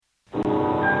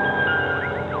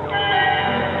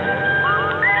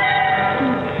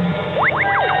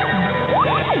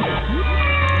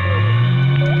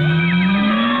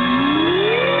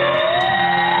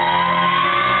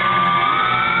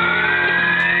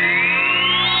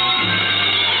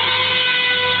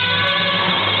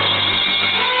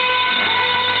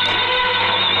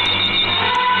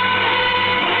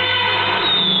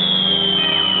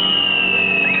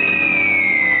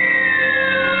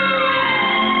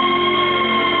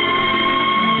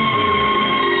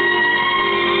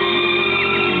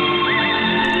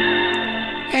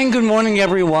good morning,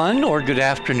 everyone, or good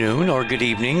afternoon, or good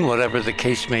evening, whatever the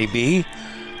case may be.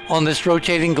 On this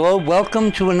rotating globe,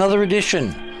 welcome to another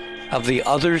edition of The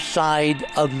Other Side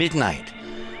of Midnight,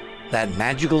 that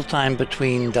magical time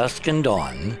between dusk and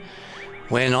dawn,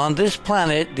 when on this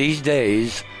planet these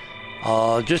days,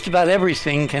 just about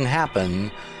everything can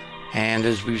happen. And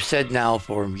as we've said now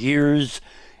for years,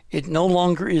 it no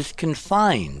longer is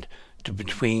confined to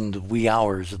between the wee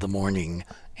hours of the morning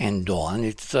and dawn.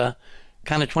 It's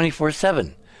kind of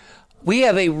 24/7. We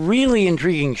have a really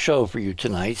intriguing show for you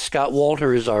tonight. Scott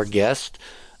Walter is our guest.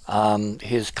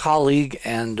 His colleague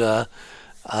and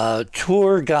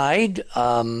tour guide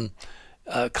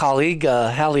colleague,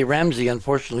 Hallie Ramsey,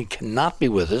 unfortunately cannot be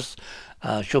with us.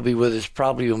 She'll be with us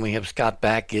probably when we have Scott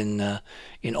back in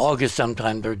August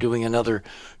sometime. They're doing another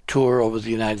tour over the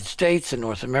United States and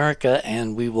North America,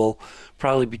 and we will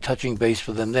probably be touching base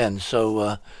with them then.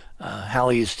 So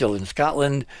Hallie is still in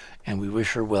Scotland, and we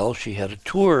wish her well. She had a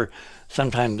tour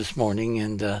sometime this morning,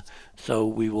 and so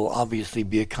we will obviously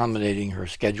be accommodating her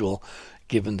schedule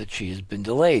given that she has been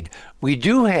delayed. We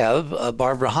do have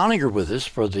Barbara Honegger with us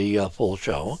for the full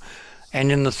show,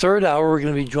 and in the third hour we're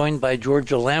going to be joined by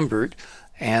Georgia Lambert,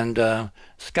 and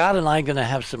Scott and I are going to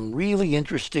have some really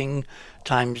interesting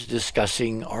times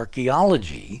discussing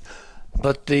archaeology.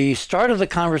 But the start of the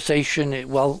conversation,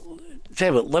 well,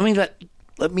 let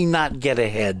me not get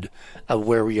ahead of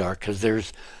where we are, because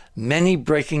there's many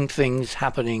breaking things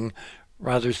happening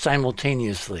rather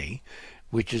simultaneously,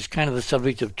 which is kind of the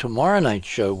subject of tomorrow night's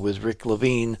show with Rick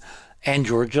Levine and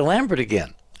Georgia Lambert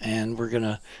again. And we're going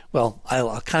to, well,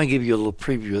 I'll kind of give you a little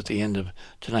preview at the end of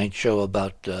tonight's show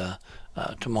about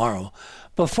tomorrow.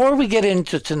 Before we get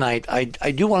into tonight, I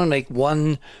do want to make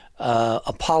one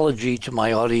apology to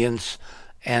my audience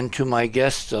and to my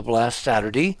guests of last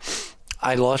Saturday.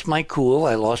 I lost my cool,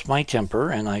 I lost my temper,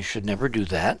 and I should never do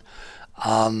that.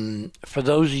 For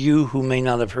those of you who may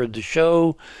not have heard the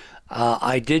show,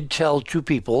 I did tell two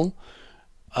people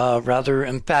rather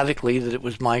emphatically that it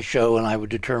was my show and I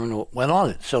would determine what went on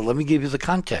it. So let me give you the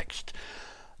context.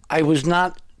 I was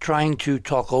not trying to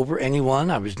talk over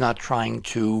anyone. I was not trying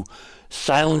to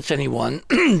silence anyone,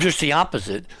 just the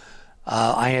opposite.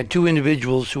 I had two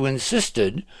individuals who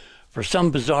insisted, for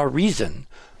some bizarre reason,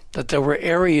 that there were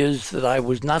areas that I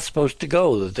was not supposed to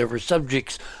go, that there were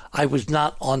subjects I was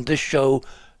not on this show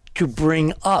to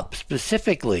bring up.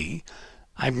 Specifically,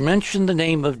 I mentioned the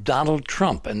name of Donald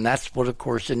Trump, and that's what, of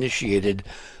course, initiated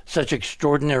such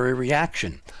extraordinary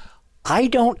reaction. I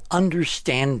don't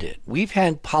understand it. We've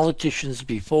had politicians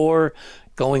before,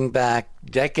 going back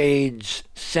decades,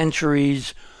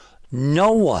 centuries.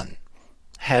 No one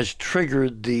has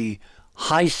triggered the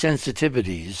high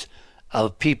sensitivities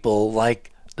of people like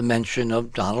the mention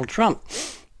of Donald Trump.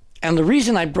 And the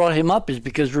reason I brought him up is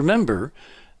because, remember,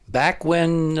 back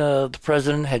when the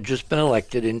president had just been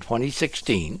elected in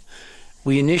 2016,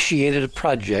 I initiated a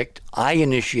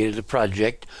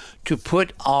project to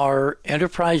put our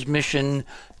Enterprise mission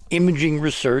imaging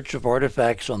research of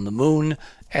artifacts on the moon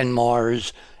and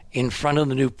Mars in front of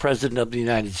the new president of the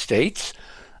United States.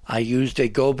 I used a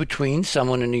go-between,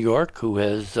 someone in New York who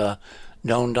has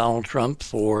known Donald Trump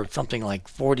for something like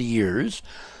 40 years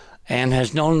and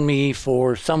has known me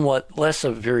for somewhat less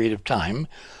of a period of time.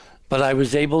 But I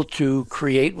was able to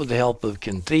create, with the help of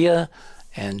Cynthia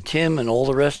and Tim and all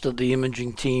the rest of the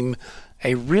imaging team,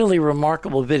 a really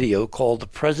remarkable video called The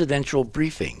Presidential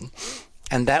Briefing.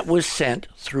 And that was sent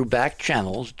through back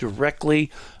channels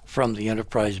directly from the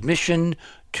Enterprise mission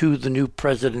to the new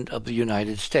president of the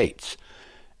United States.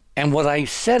 And what I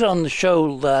said on the show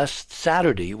last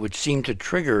Saturday, which seemed to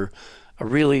trigger a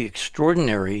really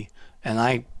extraordinary, and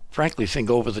I frankly think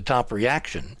over-the-top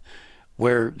reaction,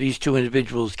 where these two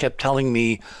individuals kept telling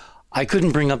me I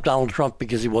couldn't bring up Donald Trump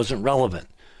because he wasn't relevant.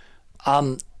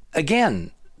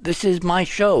 Again, this is my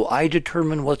show. I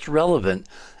determine what's relevant,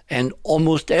 and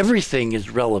almost everything is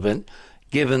relevant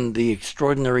given the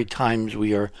extraordinary times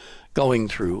we are going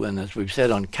through. And as we've said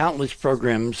on countless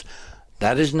programs,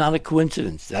 that is not a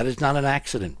coincidence. That is not an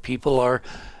accident. People are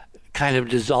kind of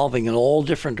dissolving in all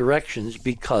different directions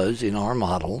because, in our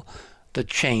model, the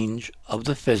change of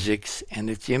the physics and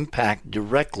its impact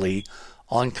directly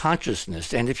on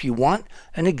consciousness. And if you want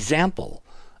an example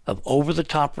of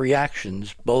over-the-top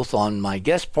reactions, both on my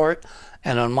guest part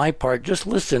and on my part, just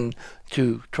listen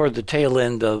toward the tail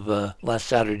end of last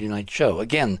Saturday night's show.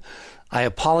 Again, I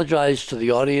apologize to the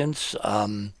audience.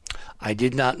 I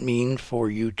did not mean for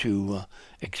you to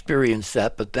experience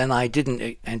that, but then I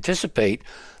didn't anticipate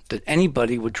that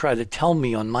anybody would try to tell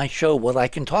me on my show what I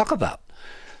can talk about.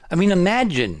 I mean,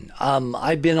 imagine,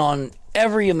 I've been on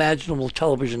every imaginable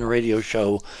television and radio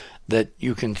show that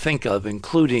you can think of,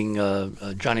 including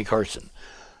Johnny Carson.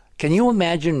 Can you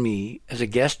imagine me as a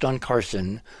guest on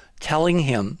Carson telling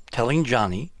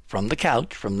Johnny from the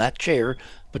couch, from that chair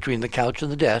between the couch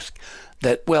and the desk,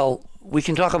 that, well, we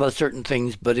can talk about certain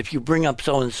things, but if you bring up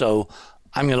so-and-so,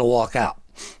 I'm going to walk out.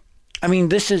 I mean,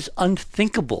 this is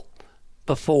unthinkable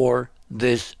before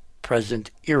this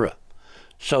present era.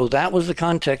 So that was the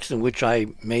context in which I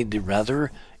made the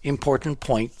rather important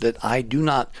point that I do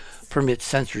not permit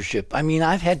censorship. I mean,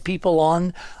 I've had people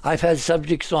on, I've had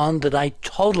subjects on that I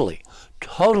totally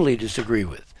disagree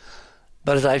with.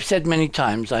 But as I've said many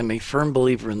times, I'm a firm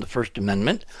believer in the First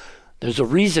Amendment. There's a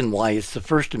reason why it's the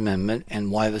First Amendment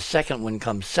and why the second one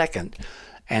comes second.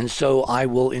 And so I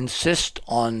will insist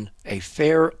on a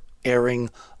fair airing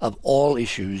of all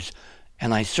issues,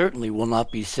 and I certainly will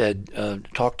not be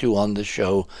talked to on this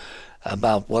show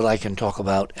about what I can talk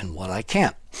about and what I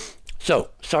can't. So,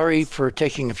 sorry for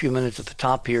taking a few minutes at the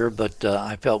top here, but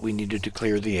I felt we needed to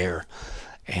clear the air,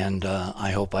 and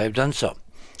I hope I have done so.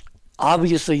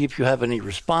 Obviously, if you have any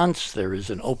response, there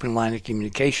is an open line of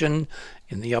communication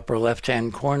in the upper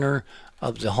left-hand corner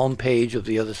of the homepage of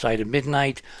The Other Side of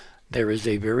Midnight. There is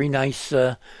a very nice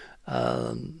show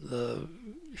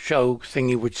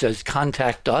thingy which says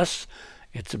Contact Us.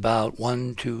 It's about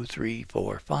 1, 2, 3,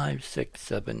 4, 5, 6,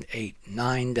 7, 8,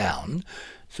 9 down.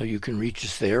 So you can reach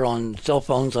us there on cell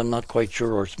phones, I'm not quite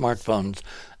sure, or smartphones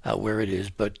where it is.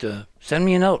 But send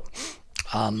me a note.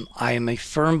 I am a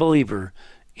firm believer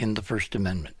in the First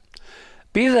Amendment.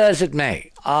 Be that as it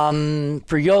may,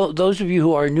 for those of you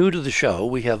who are new to the show,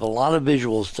 we have a lot of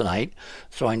visuals tonight,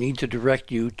 so I need to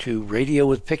direct you to Radio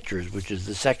with Pictures, which is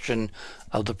the section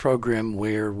of the program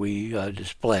where we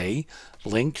display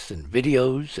links and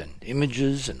videos and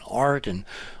images and art and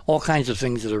all kinds of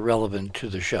things that are relevant to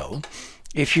the show.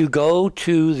 If you go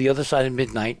to The Other Side of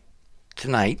Midnight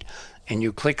tonight and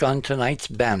you click on tonight's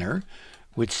banner,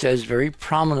 which says very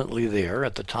prominently there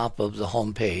at the top of the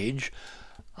homepage,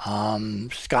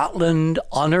 Scotland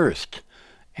Unearthed,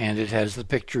 and it has the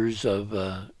pictures of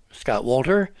Scott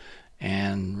Wolter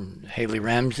and Haley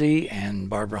Ramsey and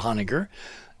Barbara Honegger.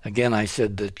 Again, I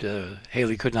said that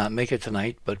Haley could not make it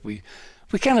tonight, but we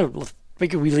kind of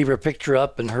figured we'd leave her picture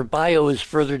up, and her bio is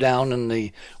further down in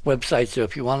the website, so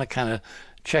if you want to kind of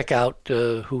check out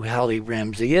who Haley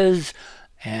Ramsey is,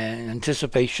 and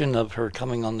anticipation of her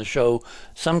coming on the show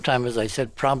sometime, as I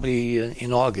said, probably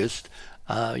in August,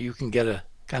 you can get a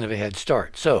kind of a head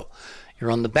start. So you're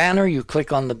on the banner, you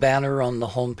click on the banner on the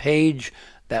home page,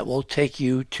 that will take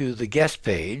you to the guest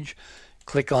page.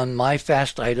 Click on My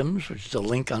Fast Items, which is a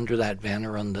link under that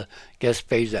banner on the guest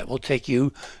page. That will take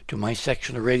you to my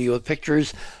section of Radio with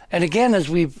Pictures. And again, as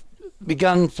we've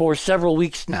begun for several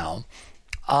weeks now,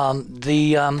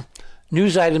 the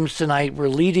news items tonight, we're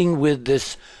leading with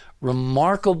this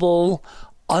remarkable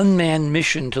unmanned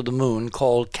mission to the moon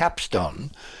called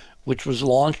Capstone, which was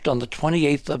launched on the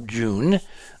 28th of June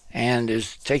and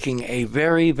is taking a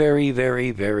very, very,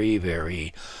 very, very,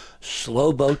 very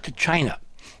slow boat to China.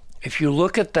 If you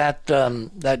look at that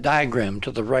diagram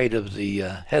to the right of the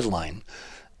headline,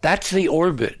 that's the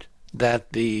orbit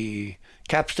that the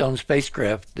Capstone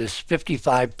spacecraft, this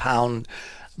 55-pound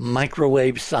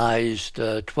microwave-sized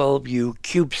 12U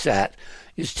CubeSat,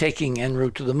 is taking en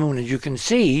route to the moon. As you can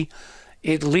see,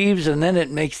 it leaves and then it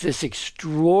makes this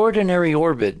extraordinary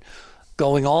orbit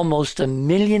going almost 1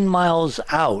 million miles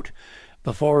out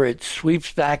before it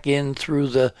sweeps back in through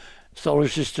the solar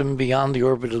system beyond the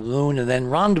orbit of the moon and then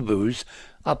rendezvous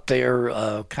up there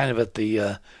kind of at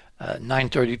the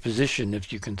 9:30 position,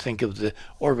 if you can think of the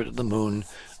orbit of the moon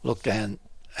looked at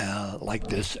like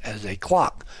this as a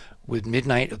clock, with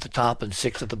midnight at the top and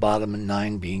 6 at the bottom and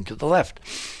 9 being to the left.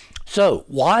 So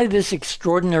why this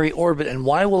extraordinary orbit, and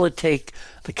why will it take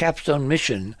the Capstone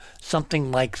mission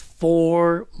something like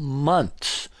 4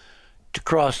 months to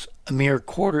cross a mere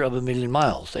 250,000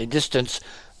 miles, a distance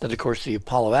that, of course, the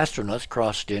Apollo astronauts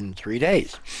crossed in 3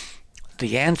 days?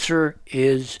 The answer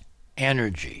is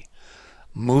energy.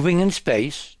 Moving in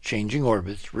space, changing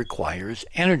orbits, requires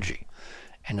energy.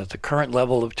 And at the current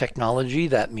level of technology,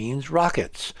 that means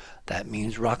rockets. That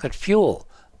means rocket fuel.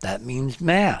 That means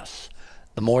mass.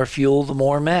 The more fuel, the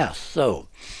more mass. So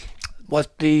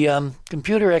what the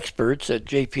computer experts at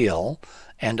JPL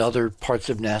and other parts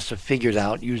of NASA figured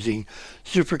out using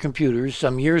supercomputers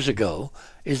some years ago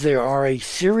is there are a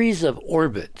series of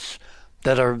orbits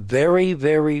that are very,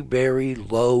 very, very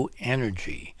low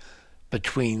energy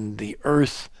between the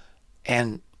Earth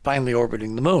and finally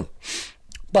orbiting the moon.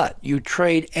 But you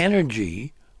trade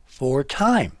energy for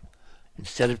time.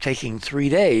 Instead of taking 3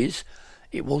 days,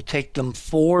 it will take them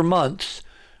 4 months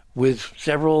with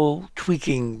several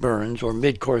tweaking burns or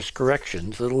mid-course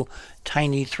corrections, little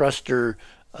tiny thruster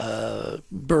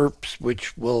burps,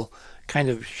 which will kind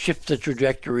of shift the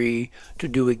trajectory to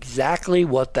do exactly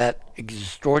what that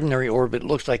extraordinary orbit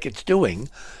looks like it's doing,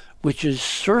 which is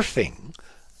surfing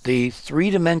the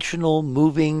three-dimensional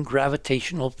moving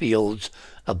gravitational fields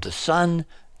of the sun,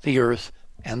 the earth,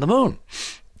 and the moon.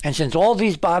 And since all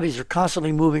these bodies are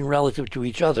constantly moving relative to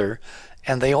each other,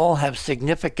 and they all have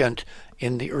significant,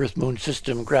 in the Earth-Moon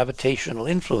system, gravitational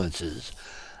influences,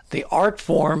 the art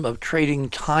form of trading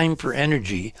time for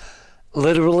energy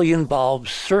literally involves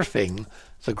surfing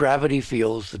the gravity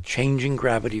fields, the changing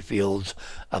gravity fields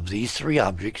of these three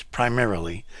objects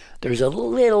primarily. There's a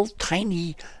little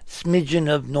tiny smidgen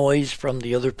of noise from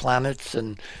the other planets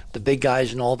and the big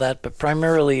guys and all that, but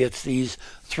primarily it's these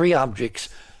three objects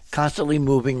constantly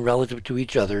moving relative to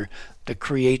each other to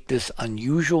create this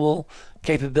unusual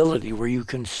capability where you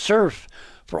can surf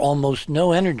for almost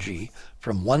no energy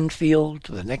from one field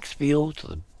to the next field to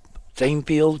the same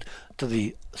field to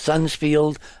the sun's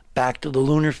field back to the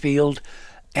lunar field.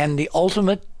 And the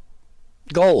ultimate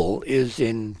goal is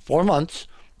in 4 months,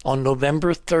 on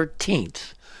November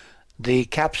 13th, the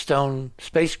Capstone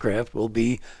spacecraft will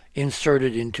be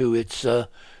inserted into its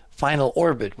final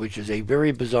orbit, which is a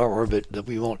very bizarre orbit that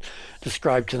we won't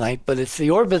describe tonight, but it's the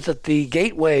orbit that the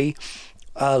Gateway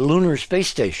lunar space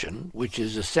station, which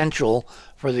is essential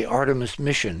for the Artemis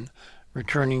mission,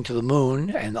 returning to the moon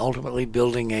and ultimately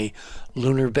building a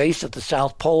lunar base at the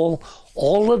South Pole.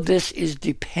 All of this is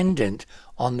dependent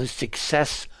on the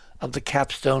success of the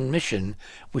Capstone mission,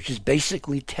 which is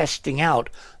basically testing out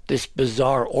this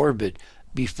bizarre orbit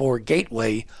before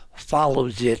Gateway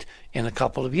follows it in a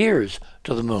couple of years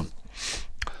to the moon.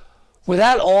 With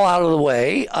that all out of the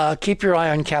way, keep your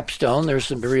eye on Capstone. There's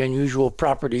some very unusual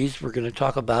properties we're going to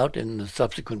talk about in the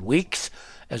subsequent weeks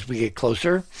as we get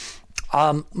closer.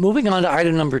 Moving on to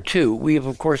item number 2, we have,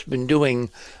 of course, been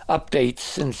doing updates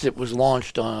since it was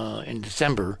launched in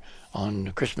December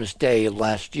on Christmas Day of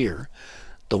last year.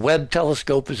 The Webb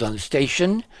telescope is on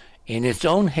station in its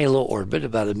own halo orbit,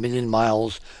 about 1 million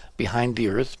miles behind the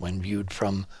Earth when viewed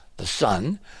from the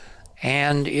sun.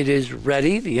 And it is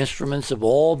ready. The instruments have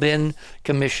all been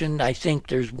commissioned. I think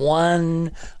there's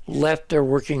one left they're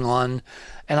working on.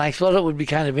 And I thought it would be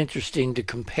kind of interesting to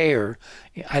compare,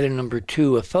 item number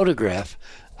 2, a photograph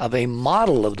of a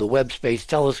model of the Webb Space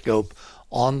Telescope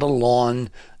on the lawn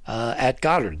at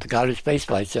Goddard, the Goddard Space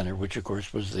Flight Center, which of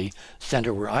course was the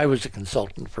center where I was a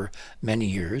consultant for many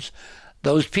years.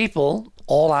 Those people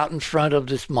all out in front of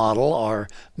this model are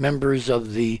members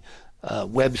of the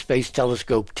Webb Space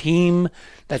Telescope team.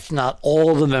 That's not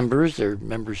all the members. There are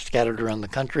members scattered around the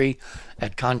country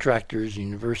at contractors,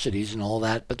 universities, and all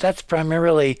that. But that's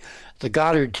primarily the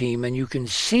Goddard team, and you can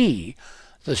see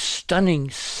the stunning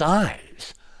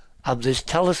size of this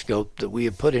telescope that we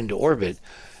have put into orbit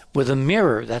with a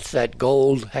mirror. That's that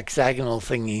gold hexagonal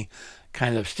thingy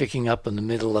kind of sticking up in the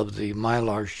middle of the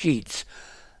mylar sheets.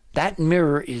 That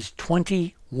mirror is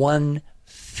 21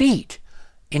 feet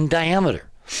in diameter.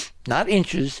 Not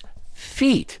inches,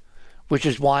 feet, which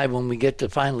is why when we get to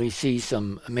finally see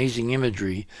some amazing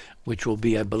imagery, which will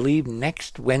be, I believe,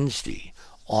 next Wednesday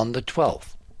on the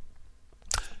 12th,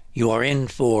 you are in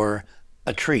for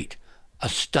a treat, a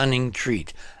stunning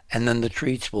treat, and then the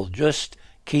treats will just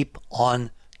keep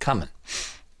on coming.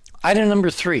 Item number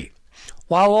 3.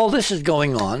 While all this is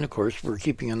going on, of course, we're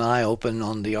keeping an eye open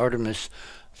on the Artemis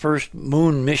first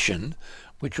moon mission,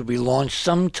 which will be launched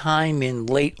sometime in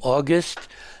late August,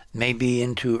 maybe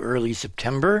into early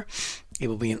September. It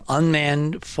will be an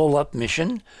unmanned full-up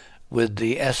mission with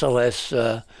the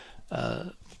SLS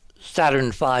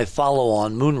Saturn V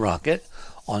follow-on moon rocket,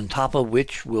 on top of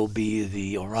which will be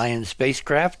the Orion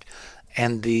spacecraft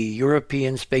and the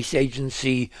European Space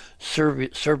Agency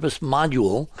service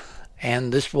module.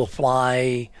 And this will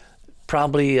fly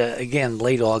probably, again,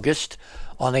 late August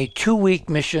on a 2-week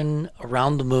mission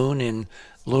around the moon in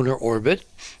lunar orbit,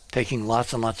 taking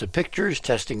lots and lots of pictures,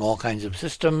 testing all kinds of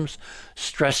systems,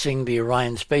 stressing the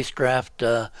Orion spacecraft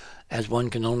as one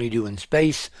can only do in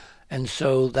space. And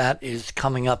so that is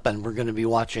coming up, and we're going to be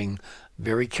watching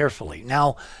very carefully.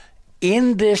 Now,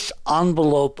 in this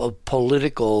envelope of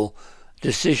political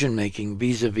decision-making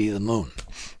vis-a-vis the moon,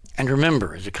 and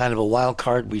remember, as a kind of a wild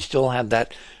card, we still have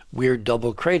that weird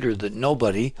double crater that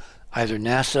nobody, either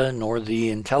NASA nor the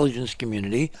intelligence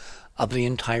community of the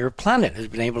entire planet, has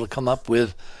been able to come up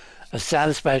with a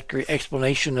satisfactory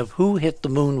explanation of who hit the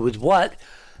moon with what,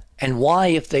 and why,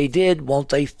 if they did, won't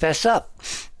they fess up,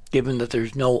 given that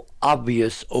there's no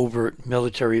obvious overt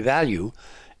military value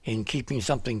in keeping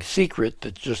something secret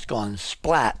that's just gone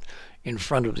splat in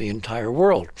front of the entire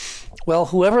world. Well,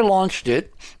 whoever launched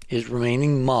it is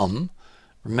remaining mum.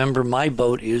 Remember, my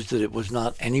boat is that it was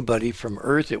not anybody from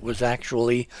Earth. It was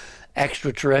actually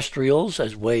extraterrestrials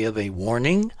as way of a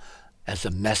warning, as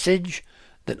a message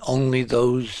that only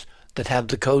those that have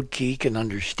the code key can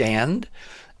understand.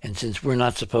 And since we're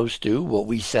not supposed to, what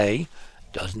we say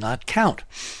does not count.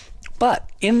 But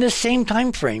in this same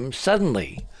time frame,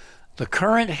 suddenly, the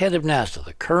current head of NASA,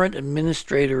 the current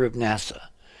administrator of NASA,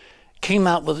 came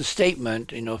out with a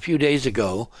statement, a few days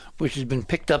ago, which has been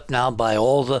picked up now by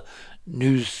all the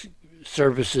news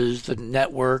services, the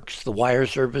networks, the wire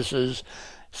services,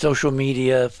 social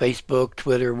media, Facebook,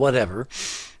 Twitter, whatever,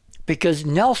 because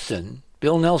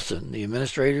Bill Nelson, the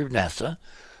administrator of NASA,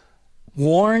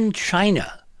 warned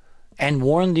China and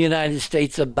warned the United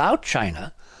States about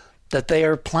China that they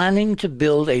are planning to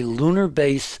build a lunar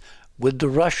base with the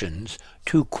Russians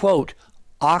to, quote,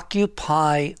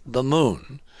 occupy the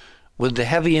moon, with the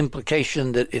heavy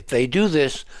implication that if they do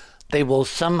this, they will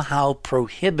somehow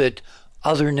prohibit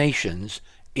other nations,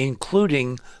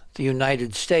 including the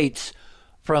United States,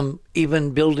 from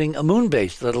even building a moon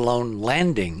base, let alone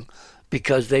landing,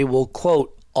 because they will,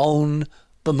 quote, own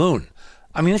the moon.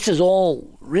 I mean, this is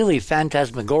all really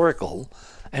phantasmagorical,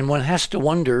 and one has to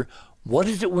wonder, what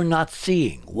is it we're not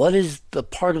seeing? What is the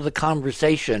part of the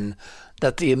conversation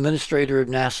that the administrator of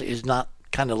NASA is not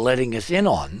kind of letting us in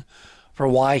on, for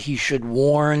why he should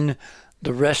warn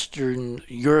the Western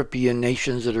European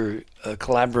nations that are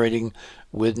collaborating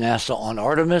with NASA on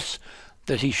Artemis,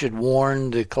 that he should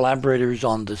warn the collaborators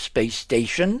on the space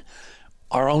station,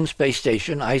 our own space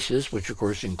station, ISIS, which of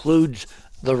course includes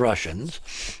the Russians,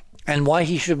 and why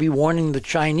he should be warning the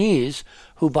Chinese,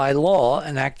 who by law,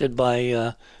 enacted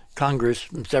by Congress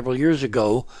several years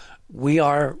ago, we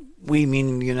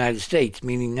meaning the United States,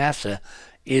 meaning NASA,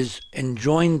 is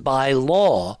enjoined by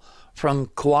law from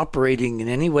cooperating in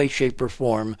any way, shape, or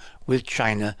form with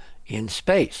China in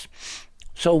space.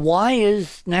 So why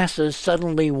is NASA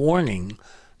suddenly warning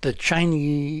the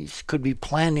Chinese could be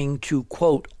planning to,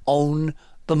 quote, own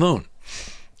the moon?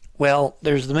 Well,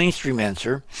 there's the mainstream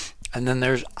answer, and then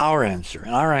there's our answer.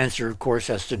 And our answer, of course,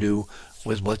 has to do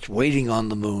with what's waiting on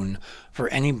the moon for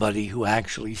anybody who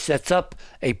actually sets up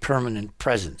a permanent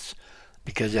presence.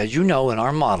 Because as you know, in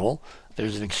our model,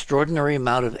 there's an extraordinary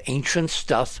amount of ancient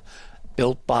stuff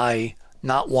built by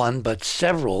not one, but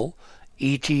several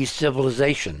ET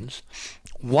civilizations.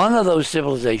 One of those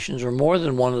civilizations, or more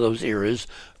than one of those eras,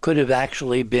 could have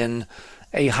actually been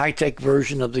a high-tech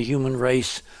version of the human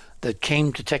race that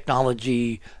came to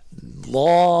technology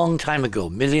long time ago,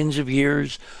 millions of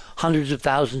years, hundreds of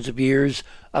thousands of years,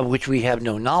 of which we have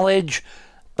no knowledge.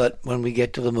 But when we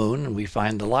get to the moon and we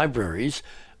find the libraries,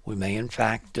 we may in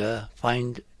fact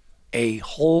find a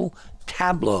whole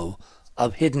tableau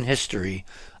of hidden history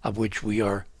of which we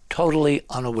are totally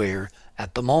unaware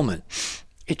at the moment.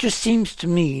 It just seems to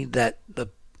me that the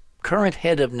current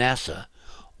head of NASA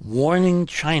warning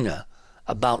China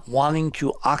about wanting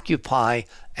to occupy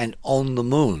and own the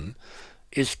moon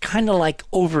is kind of like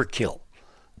overkill.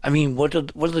 I mean, what are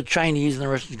the Chinese and the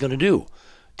Russians going to do?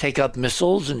 Take up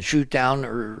missiles and shoot down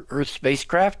Earth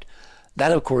spacecraft?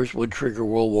 That, of course, would trigger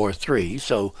World War III,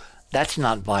 so that's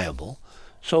not viable.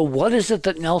 So what is it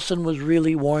that Nelson was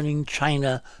really warning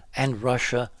China and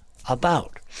Russia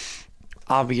about?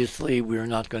 Obviously, we're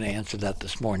not going to answer that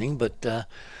this morning, but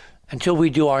until we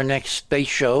do our next space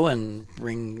show and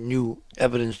bring new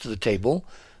evidence to the table,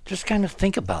 just kind of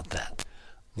think about that.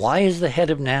 Why is the head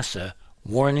of NASA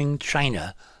warning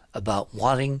China about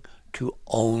wanting to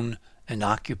own and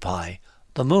occupy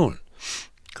the moon?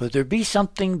 Could there be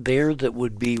something there that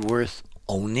would be worth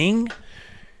owning?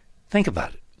 Think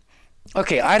about it.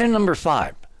 Okay, item number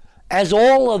 5. As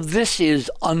all of this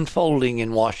is unfolding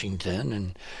in Washington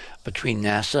and between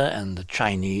NASA and the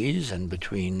Chinese and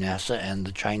between NASA and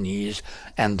the Chinese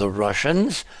and the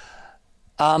Russians,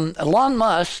 Elon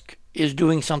Musk is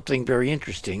doing something very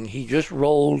interesting. He just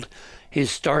rolled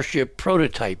his Starship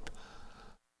prototype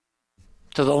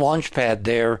to the launch pad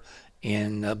there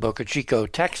in Boca Chica,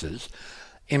 Texas,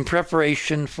 in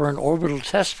preparation for an orbital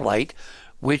test flight,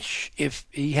 which, if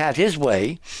he had his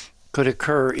way, could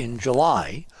occur in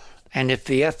July. And if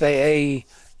the FAA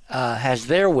has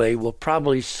their way, will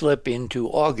probably slip into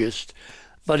August.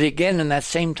 But again, in that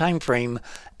same time frame,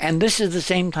 and this is the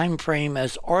same time frame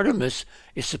as Artemis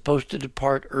is supposed to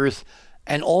depart Earth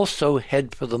and also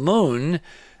head for the moon.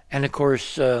 And of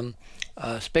course,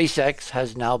 SpaceX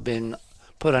has now been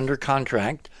put under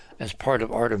contract as part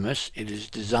of Artemis. It is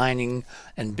designing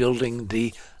and building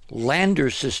the lander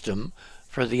system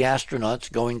for the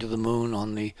astronauts going to the moon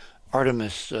on the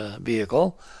Artemis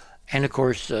vehicle. And of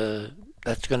course,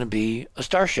 that's going to be a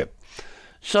Starship.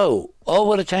 So, oh,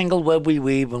 what a tangled web we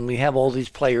weave when we have all these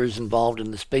players involved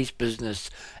in the space business,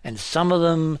 and some of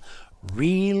them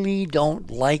really don't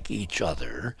like each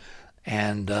other,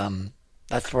 and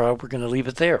that's where we're going to leave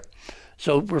it there.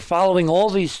 So we're following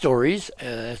all these stories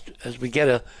as we get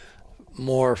a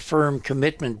more firm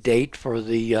commitment date for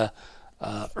the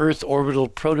Earth orbital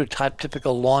prototype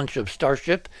typical launch of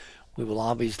Starship. We will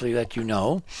obviously let you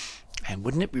know. And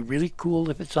wouldn't it be really cool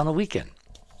if it's on a weekend?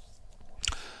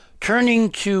 Turning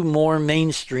to more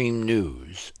mainstream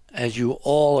news, as you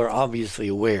all are obviously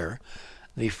aware,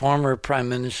 the former prime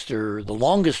minister, the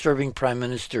longest-serving prime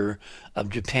minister of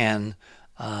Japan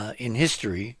in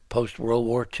history, post-World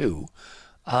War II,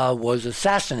 was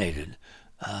assassinated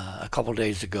a couple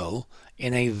days ago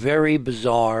in a very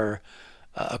bizarre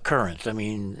occurrence. I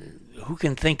mean, who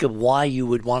can think of why you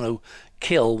would want to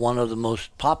kill one of the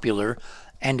most popular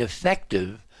and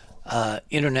effective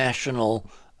international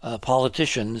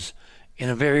politicians in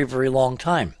a very, very long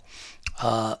time?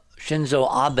 Shinzo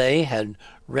Abe had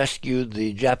rescued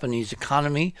the Japanese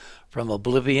economy from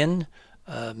oblivion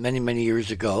many, many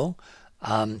years ago.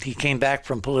 He came back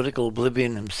from political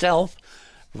oblivion himself,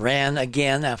 ran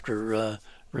again after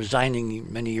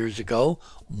resigning many years ago,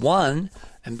 won,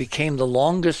 and became the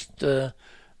longest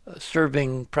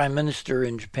serving prime minister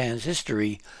in Japan's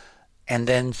history. And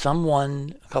then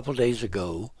someone a couple days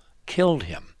ago killed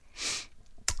him.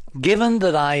 Given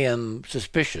that I am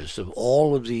suspicious of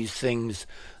all of these things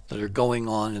that are going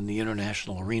on in the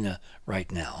international arena right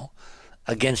now,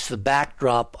 against the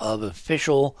backdrop of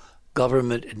official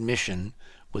government admission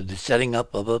with the setting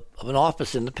up of an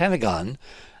office in the Pentagon,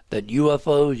 that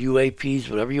UFOs, UAPs,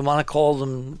 whatever you want to call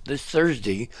them this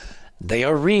Thursday, they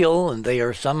are real and they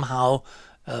are somehow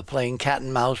playing cat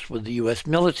and mouse with the U.S.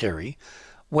 military.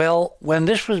 Well, when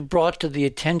this was brought to the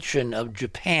attention of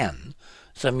Japan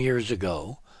some years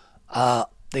ago, the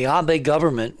Abe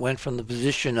government went from the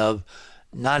position of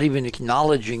not even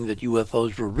acknowledging that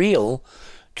UFOs were real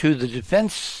to the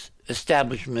defense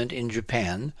establishment in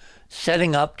Japan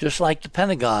setting up, just like the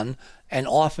Pentagon, an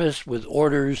office with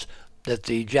orders that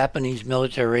the Japanese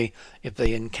military, if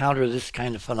they encounter this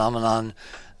kind of phenomenon,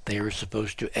 they are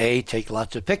supposed to A, take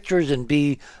lots of pictures, and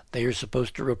B, they are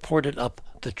supposed to report it up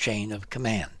the chain of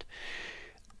command.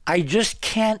 I just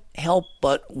can't help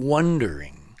but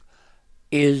wondering,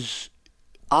 is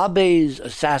Abe's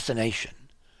assassination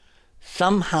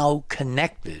somehow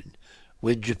connected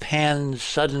with Japan's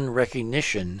sudden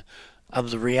recognition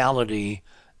of the reality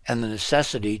and the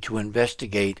necessity to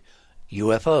investigate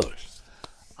UFOs?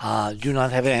 Do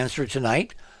not have an answer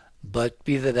tonight, but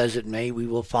be that as it may, we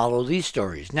will follow these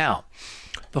stories. Now,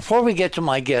 before we get to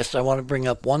my guests, I want to bring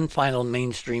up one final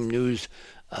mainstream news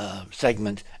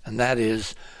segment, and that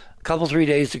is, a couple, 3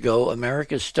 days ago,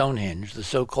 America's Stonehenge, the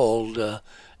so-called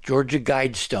Georgia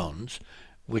Guidestones,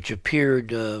 which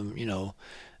appeared, a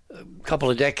couple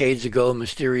of decades ago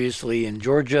mysteriously in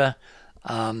Georgia.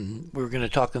 We're going to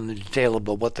talk in the detail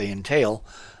about what they entail,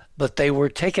 but they were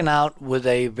taken out with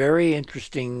a very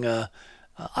interesting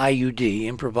IUD,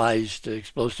 improvised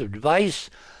explosive device,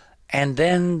 and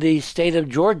then the state of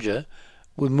Georgia,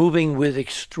 moving with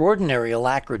extraordinary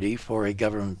alacrity for a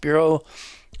government bureau,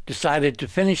 decided to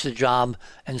finish the job,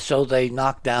 and so they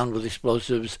knocked down with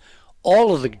explosives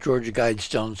all of the Georgia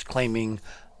Guidestones, claiming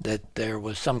that there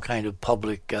was some kind of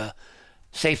public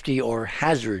safety or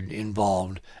hazard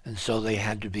involved, and so they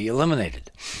had to be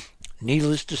eliminated.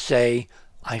 Needless to say,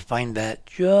 I find that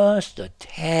just a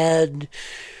tad,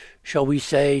 shall we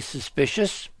say,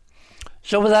 suspicious.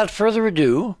 So without further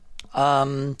ado,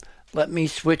 let me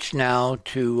switch now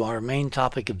to our main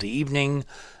topic of the evening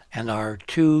and our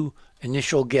two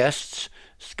initial guests,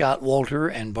 Scott Wolter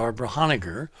and Barbara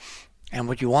Honegger. And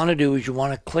what you want to do is you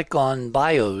want to click on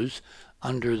bios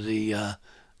under the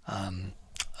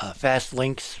fast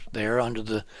links there, under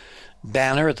the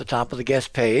banner at the top of the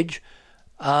guest page.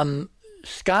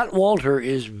 Scott Wolter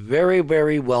is very,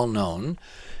 very well known.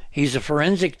 He's a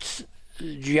forensics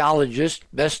geologist,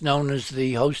 best known as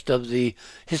the host of the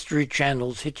History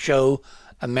Channel's hit show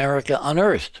America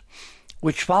Unearthed,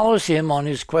 which follows him on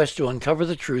his quest to uncover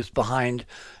the truth behind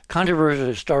controversial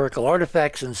historical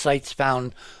artifacts and sites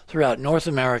found throughout North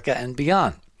America and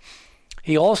beyond.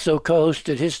 He also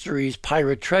co-hosted History's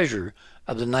Pirate Treasure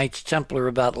of the Knights Templar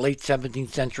about late 17th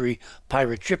century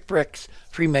pirate shipwrecks,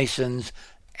 Freemasons,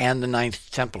 and the Knights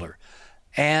Templar.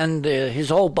 And his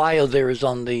whole bio there is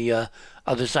on the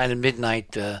Other Side of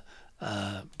Midnight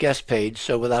guest page.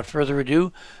 So without further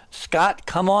ado, Scott,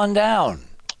 come on down.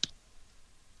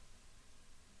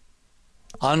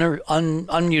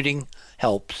 Unmuting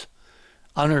helps.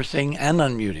 Unearthing and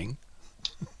unmuting.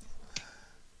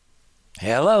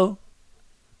 Hello?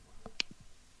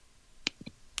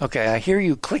 Okay, I hear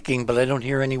you clicking, but I don't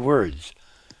hear any words.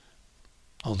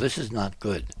 Oh, this is not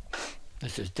good.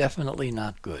 This is definitely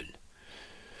not good.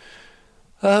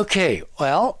 Okay,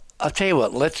 well, I'll tell you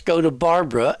what. Let's go to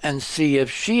Barbara and see if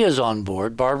she is on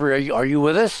board. Barbara, are you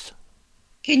with us?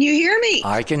 Can you hear me?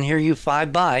 I can hear you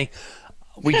fine by.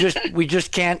 We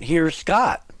just can't hear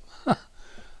Scott.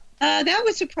 That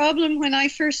was a problem when I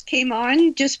first came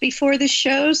on just before the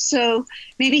show, so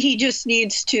maybe he just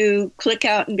needs to click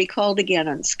out and be called again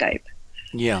on Skype.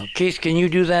 Yeah. Keith, can you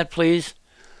do that, please?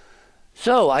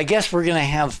 So I guess we're going to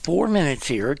have 4 minutes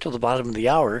here till the bottom of the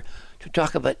hour to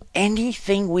talk about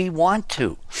anything we want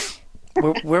to.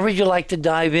 Where would you like to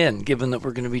dive in, given that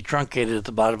we're going to be truncated at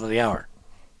the bottom of the hour?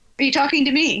 Are you talking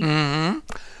to me? Mm-hmm.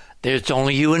 There's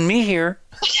only you and me here.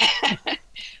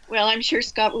 Well, I'm sure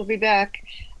Scott will be back.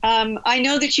 I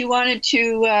know that you wanted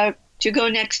to go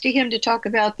next to him to talk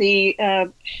about the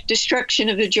destruction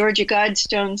of the Georgia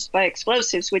Guidestones by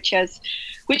explosives, which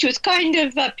was kind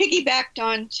of piggybacked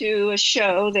onto a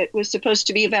show that was supposed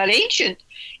to be about ancient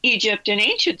Egypt and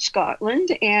ancient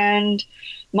Scotland and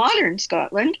modern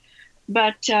Scotland.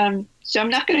 But so I'm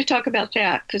not going to talk about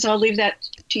that because I'll leave that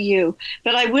to you.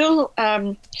 But I will,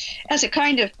 as a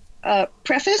kind of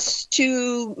preface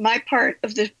to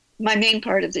my main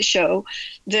part of the show,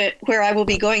 where I will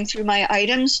be going through my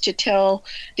items to tell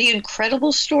the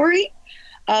incredible story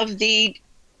of the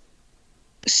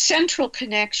central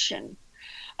connection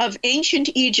of ancient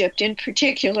Egypt, in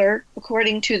particular,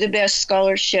 according to the best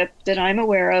scholarship that I'm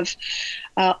aware of,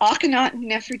 Akhenaten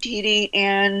and Nefertiti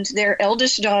and their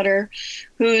eldest daughter,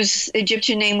 whose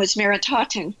Egyptian name was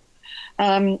Meritaten,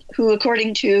 who,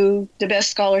 according to the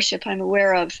best scholarship I'm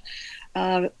aware of,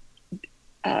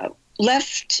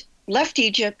 left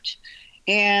Egypt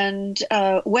and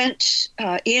went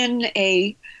in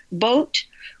a boat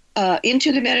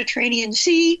into the Mediterranean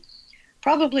Sea,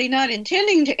 probably not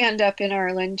intending to end up in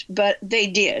Ireland, but they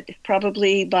did,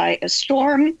 probably by a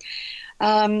storm.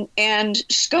 And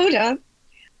Skoda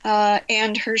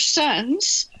and her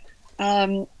sons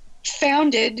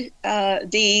founded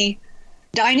the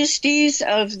dynasties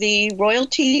of the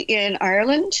royalty in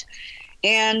Ireland.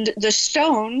 And the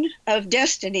Stone of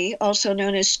Destiny, also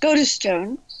known as Skoda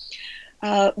Stone,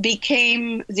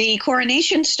 became the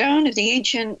coronation stone of the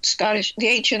ancient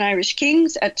Irish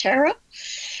kings at Tara.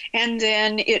 And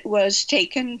then it was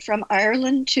taken from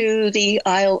Ireland to the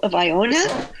Isle of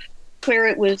Iona, where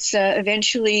it was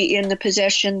eventually in the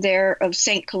possession there of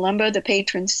St. Columba, the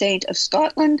patron saint of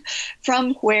Scotland,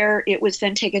 from where it was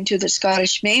then taken to the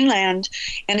Scottish mainland,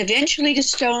 and eventually to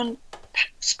Scone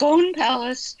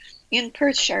Palace in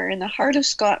Perthshire, in the heart of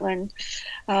Scotland.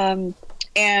 And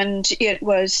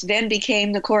it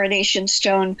became the coronation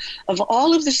stone of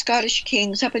all of the Scottish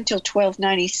kings up until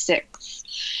 1296.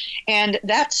 And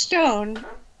that stone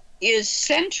is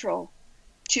central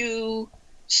to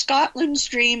Scotland's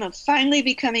dream of finally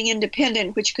becoming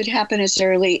independent, which could happen as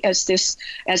early as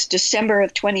December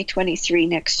of 2023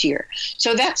 next year.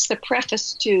 So that's the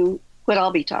preface to what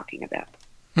I'll be talking about.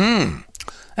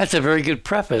 That's a very good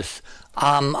preface.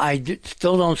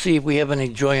 Still don't see if we have any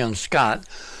joy on Scott.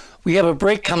 We have a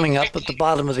break coming up at the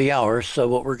bottom of the hour, so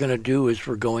what we're going to do is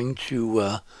we're going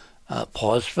to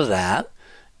pause for that,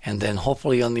 and then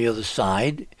hopefully on the other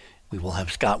side we will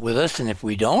have Scott with us, and if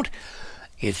we don't,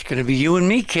 it's going to be you and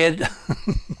me, kid.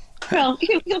 Well,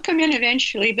 he'll come in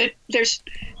eventually, but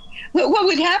what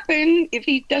would happen if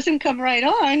he doesn't come right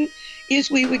on is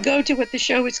we would go to what the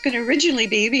show was going to originally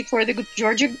be before the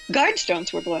Georgia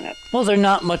Guidestones were blown up. Well, they're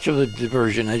not much of a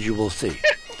diversion, as you will see.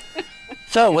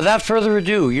 So, without further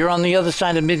ado, you're on the other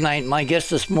side of midnight. My guest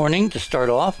this morning, to start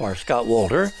off, are Scott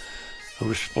Wolter,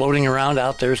 who's floating around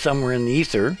out there somewhere in the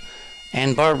ether,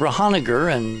 and Barbara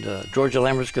Honegger, and Georgia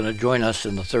Lambert's going to join us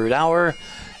in the third hour.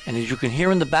 And as you can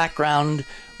hear in the background,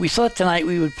 we thought tonight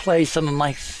we would play some of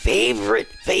my favorite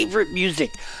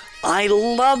music. I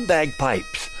love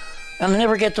bagpipes. And I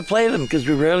never get to play them because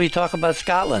we rarely talk about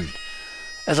Scotland.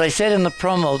 As I said in the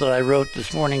promo that I wrote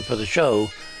this morning for the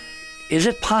show, is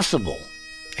it possible,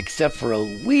 except for a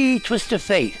wee twist of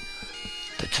fate,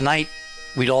 that tonight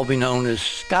we'd all be known as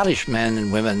Scottish men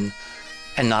and women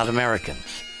and not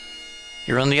Americans?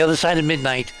 You're on the other side of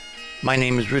midnight. My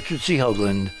name is Richard C.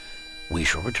 Hoagland. We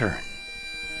shall return.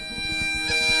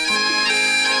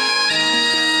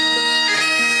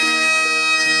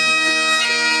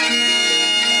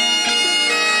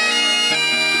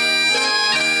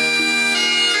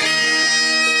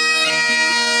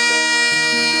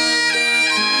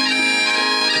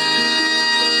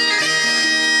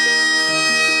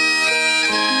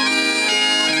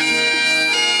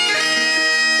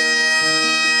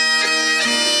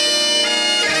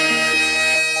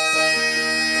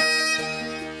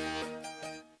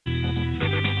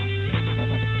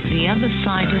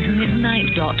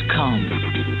 theothersideofmidnight.com.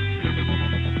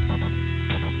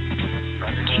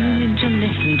 Tune in to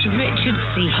listen to Richard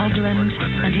C. Hogland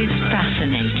and his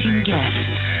fascinating guests.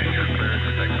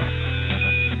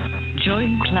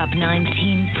 Join Club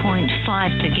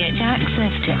 19.5 to get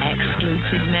access to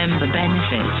exclusive member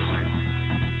benefits.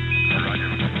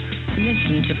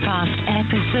 Listen to past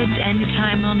episodes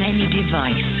anytime on any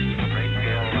device.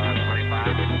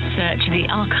 Search the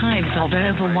archives of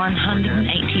over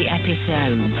 180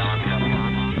 episodes.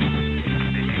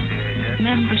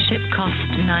 Membership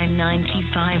costs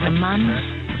 $9.95 a month,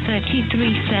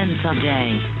 33 cents a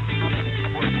day.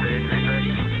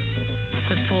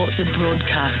 Support the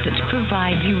broadcast that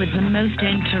provide you with the most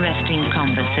interesting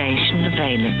conversation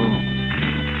available.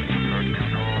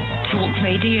 Talk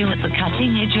radio at the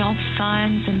cutting edge of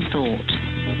science and thought.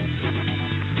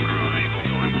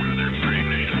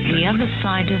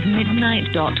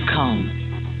 theothersideofmidnight.com.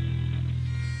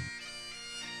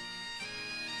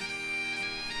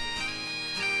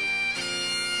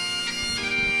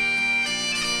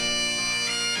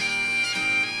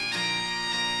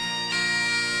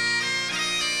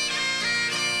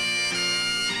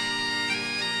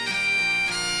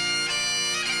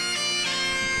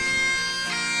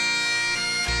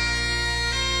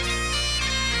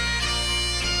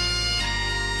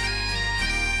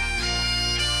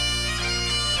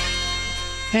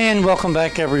 And welcome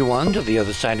back, everyone, to The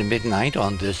Other Side of Midnight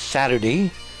on this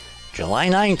Saturday, July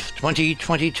 9th,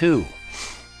 2022.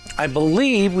 I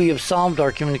believe we have solved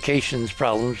our communications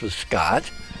problems with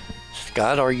Scott.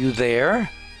 Scott, are you there?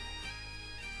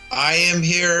 I am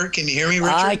here. Can you hear me,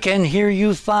 Richard? I can hear you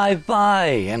 5-by.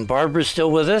 And Barbara's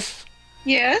still with us?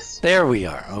 Yes. There we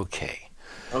are. Okay.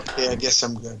 Okay, I guess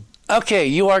I'm good. Okay,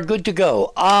 you are good to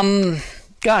go.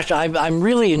 Gosh, I'm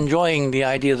really enjoying the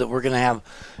idea that we're going to have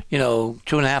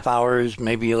 2.5 hours,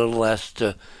 maybe a little less,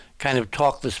 to kind of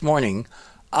talk this morning.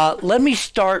 Let me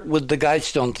start with the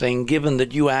Guidestone thing, given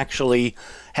that you actually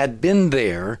had been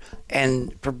there.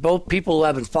 And for both people who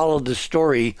haven't followed the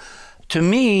story, to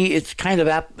me, it's kind of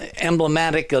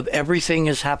emblematic of everything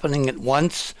is happening at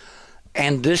once.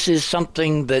 And this is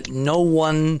something that no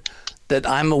one that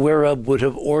I'm aware of would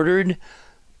have ordered.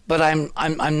 But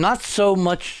I'm not so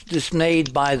much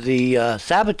dismayed by the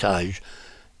sabotage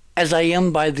as I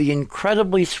am by the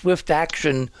incredibly swift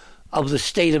action of the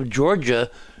state of Georgia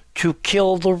to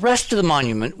kill the rest of the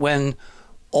monument when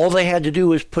all they had to do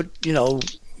was put,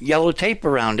 yellow tape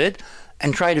around it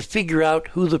and try to figure out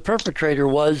who the perpetrator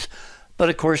was. But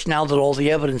of course, now that all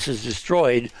the evidence is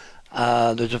destroyed,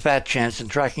 there's a fat chance in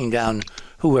tracking down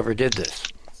whoever did this.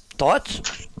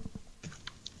 Thoughts?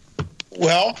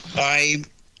 Well, I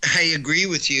agree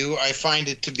with you. I find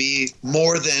it to be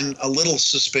more than a little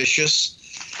suspicious.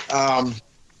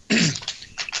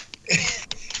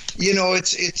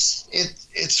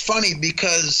 It's funny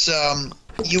because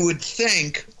you would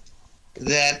think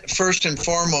that first and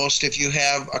foremost, if you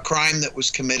have a crime that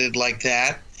was committed like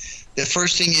that, the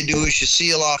first thing you do is you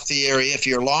seal off the area if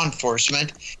you're law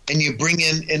enforcement, and you bring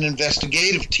in an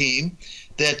investigative team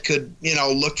that could,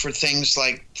 look for things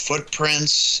like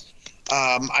footprints.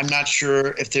 I'm not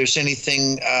sure if there's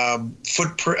anything,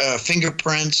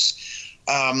 fingerprints.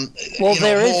 Well,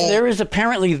 there is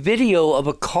apparently video of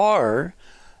a car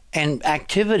and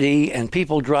activity and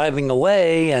people driving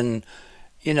away, and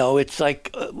it's like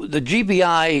the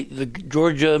GBI, the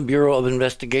Georgia Bureau of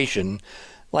Investigation,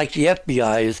 like the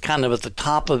FBI, is kind of at the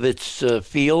top of its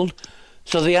field.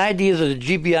 So the idea that a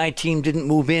GBI team didn't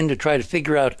move in to try to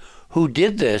figure out who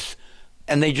did this,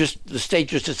 and the state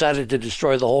just decided to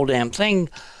destroy the whole damn thing,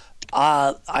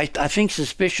 I think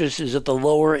suspicious is at the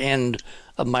lower end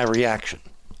of my reaction.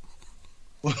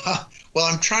 Well,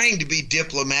 I'm trying to be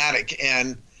diplomatic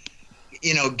and,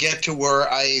 get to where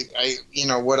I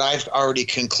what I've already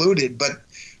concluded. But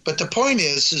the point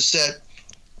is that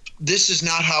this is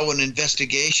not how an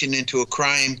investigation into a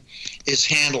crime is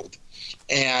handled.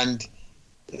 And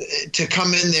to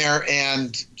come in there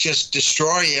and just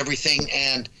destroy everything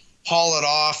and haul it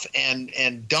off and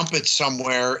dump it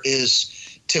somewhere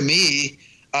is, to me,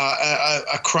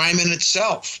 a crime in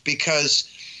itself. Because,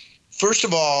 first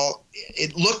of all,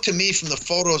 it looked to me from the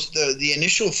photos, the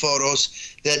initial photos,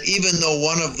 that even though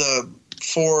one of the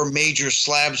 4 major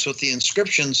slabs with the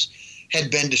inscriptions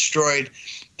had been destroyed,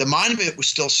 the monument was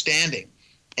still standing.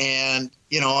 And,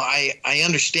 I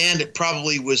understand it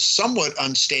probably was somewhat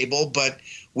unstable, but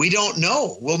we don't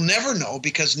know. We'll never know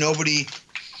because no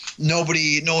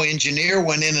engineer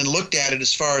went in and looked at it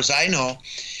as far as I know.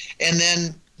 And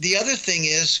then the other thing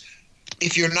is,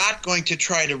 if you're not going to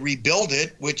try to rebuild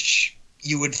it, which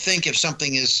you would think if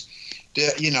something is,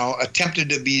 attempted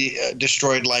to be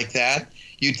destroyed like that,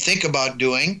 you'd think about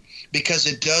doing, because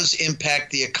it does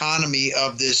impact the economy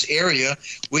of this area,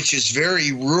 which is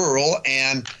very rural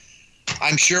and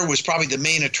I'm sure was probably the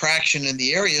main attraction in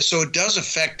the area. So it does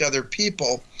affect other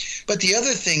people. But the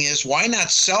other thing is, why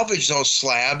not salvage those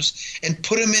slabs and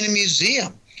put them in a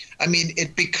museum? I mean,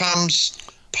 it becomes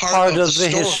part of the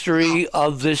history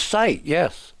of this site.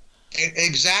 Yes,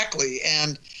 exactly.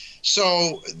 And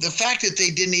so the fact that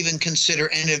they didn't even consider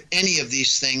any of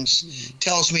these things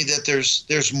tells me that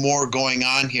there's more going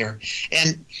on here.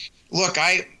 And look,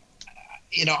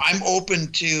 I'm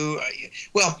open to,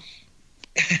 well,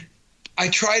 I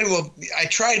try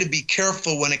to be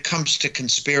careful when it comes to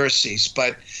conspiracies,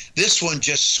 but this one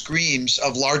just screams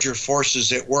of larger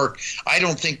forces at work. I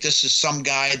don't think this is some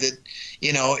guy that,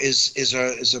 is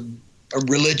a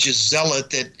religious zealot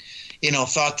that,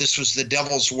 thought this was the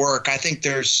devil's work. I think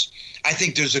there's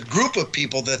a group of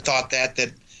people that thought that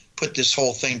put this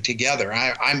whole thing together.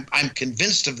 I'm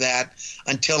convinced of that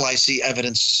until I see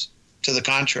evidence to the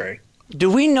contrary. Do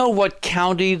we know what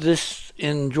county this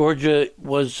in Georgia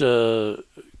was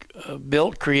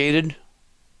created?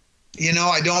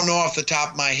 I don't know off the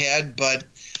top of my head, but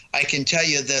I can tell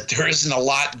you that there isn't a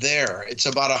lot there. It's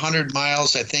about 100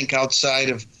 miles, I think, outside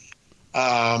of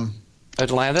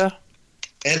Atlanta?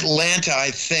 Atlanta, I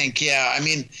think, yeah. I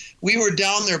mean, we were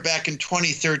down there back in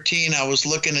 2013. I was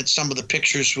looking at some of the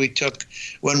pictures we took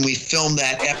when we filmed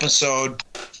that episode,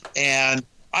 and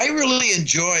I really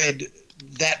enjoyed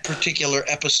that particular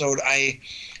episode. I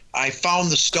found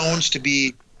the stones to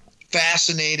be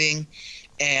fascinating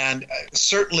and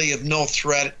certainly of no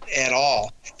threat at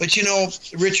all. But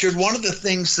Richard, one of the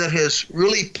things that has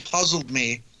really puzzled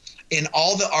me in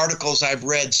all the articles I've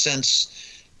read since,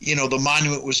 the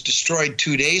monument was destroyed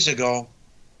 2 days ago,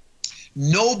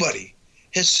 nobody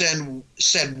has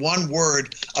said one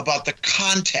word about the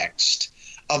context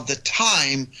of the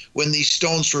time when these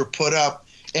stones were put up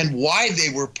and why they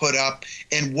were put up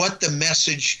and what the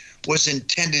message was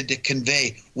intended to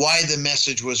convey, why the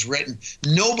message was written.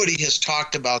 Nobody has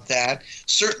talked about that.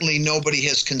 Certainly nobody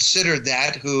has considered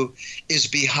that who is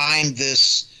behind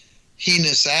this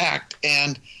heinous act.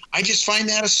 And I just find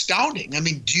that astounding. I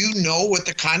mean, do you know what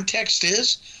the context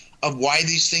is of why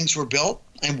these things were built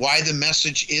and why the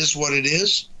message is what it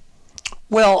is?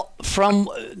 Well, from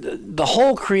the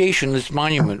whole creation of this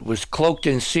monument was cloaked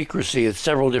in secrecy at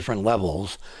several different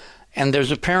levels. And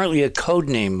there's apparently a code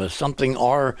name of something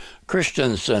R.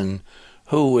 Christensen,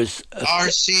 who was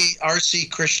R.C.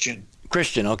 Christian.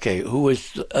 Christian, okay, who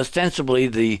was ostensibly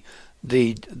the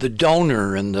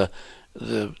donor and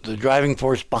the driving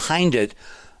force behind it.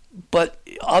 But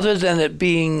other than it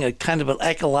being a kind of an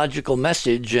ecological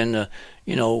message and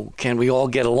can we all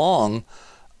get along,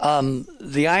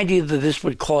 the idea that this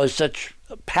would cause such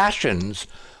passions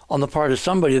on the part of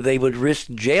somebody they would risk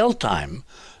jail time,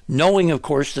 knowing, of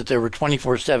course, that there were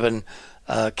 24/7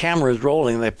 cameras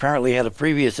rolling. They apparently had a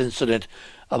previous incident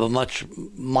of a much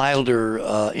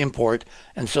milder import,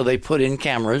 and so they put in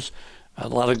cameras. A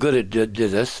lot of good it did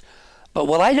this. But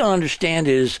what I don't understand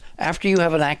is, after you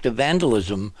have an act of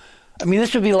vandalism, I mean,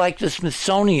 this would be like the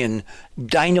Smithsonian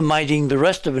dynamiting the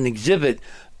rest of an exhibit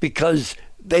because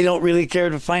they don't really care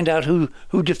to find out who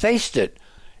defaced it.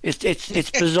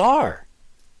 It's bizarre.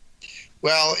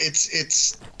 Well,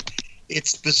 it's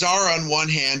bizarre on one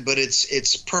hand, but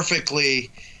it's perfectly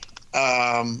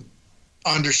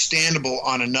understandable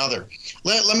on another.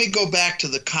 Let me go back to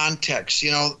the context.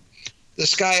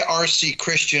 This guy R.C.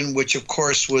 Christian, which of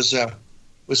course was a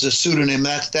pseudonym.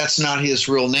 That's not his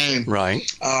real name, right?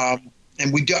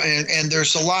 And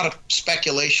there's a lot of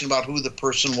speculation about who the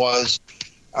person was.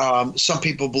 Some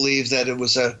people believe that it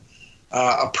was a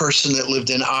person that lived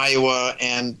in Iowa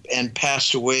and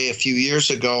passed away a few years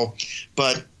ago.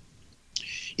 But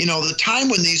the time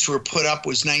when these were put up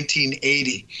was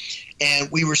 1980, and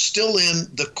we were still in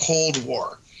the Cold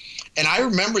War. And I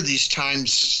remember these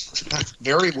times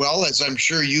very well, as I'm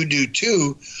sure you do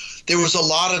too. There was a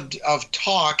lot of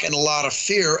talk and a lot of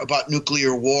fear about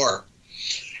nuclear war.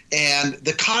 And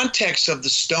the context of the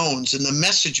stones and the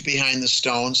message behind the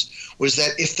stones was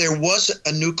that if there was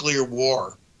a nuclear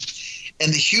war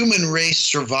and the human race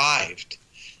survived,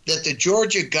 that the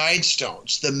Georgia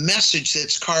Guidestones, the message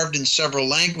that's carved in several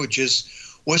languages,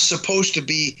 was supposed to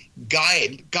be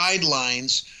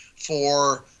guidelines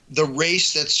for the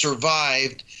race that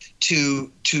survived to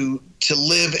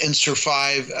live and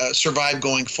survive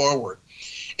going forward.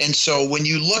 And so when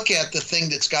you look at the thing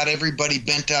that's got everybody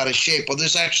bent out of shape, well,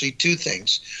 there's actually two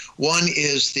things. One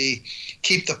is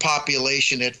keep the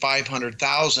population at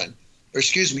 500,000, or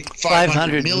excuse me,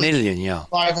 500 million. Yeah.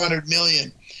 500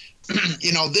 million.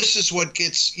 This is what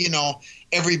gets,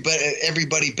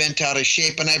 everybody bent out of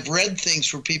shape. And I've read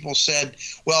things where people said,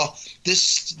 well,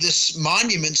 this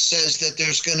monument says that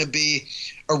there's going to be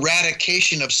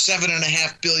eradication of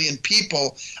 7.5 billion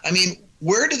people. I mean,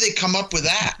 where do they come up with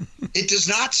that? It does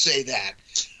not say that.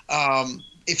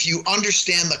 If you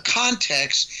understand the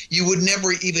context, you would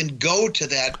never even go to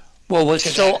that. Well, what's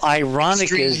so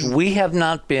ironic is we have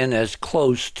not been as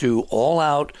close to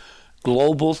all-out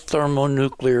global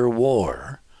thermonuclear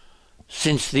war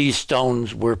since these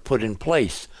stones were put in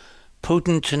place.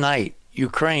 Putin tonight,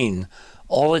 Ukraine,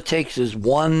 all it takes is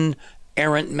one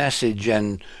errant message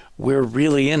and we're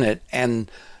really in it. And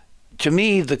to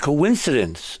me, the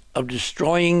coincidence of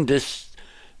destroying this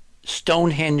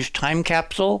Stonehenge time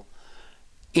capsule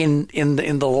in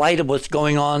the light of what's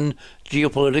going on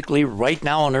geopolitically right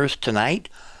now on Earth tonight,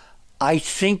 I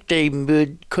think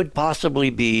they could possibly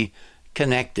be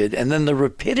connected. And then the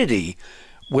rapidity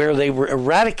where they were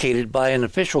eradicated by an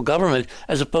official government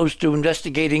as opposed to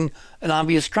investigating an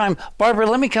obvious crime. Barbara,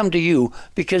 let me come to you,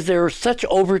 because there are such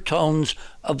overtones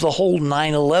of the whole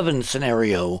 9/11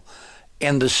 scenario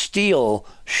and the steel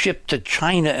shipped to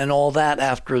China and all that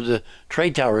after the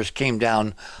trade towers came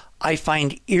down. I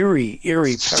find eerie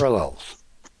parallels.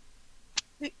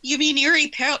 You mean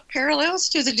eerie parallels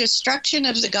to the destruction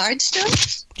of the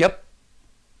Guidestones? Yep.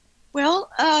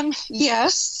 Well,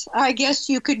 yes, I guess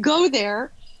you could go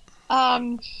there.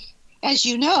 As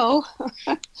you know,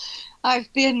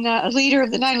 I've been a leader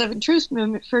of the 9/11 Truth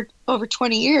Movement for over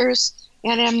 20 years,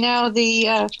 and am now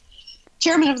the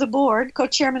chairman of the board,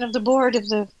 co-chairman of the board of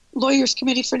the Lawyers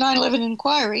Committee for 9/11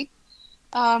 Inquiry,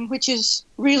 which is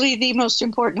really the most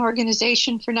important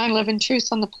organization for 9/11 truth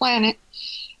on the planet.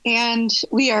 And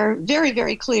we are very,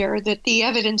 very clear that the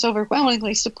evidence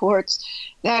overwhelmingly supports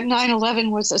that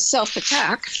 9/11 was a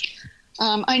self-attack.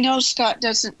 I know Scott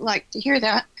doesn't like to hear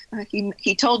that.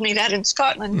 He told me that in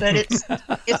Scotland, but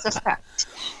it's a fact.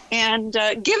 And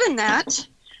given that,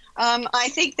 I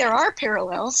think there are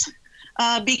parallels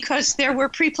because there were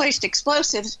pre-placed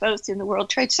explosives both in the World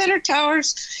Trade Center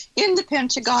towers, in the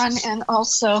Pentagon, and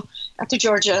also at the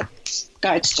Georgia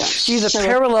Guidestone. See, the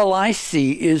parallel I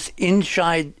see is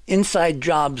inside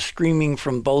jobs screaming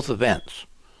from both events.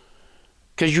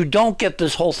 Because you don't get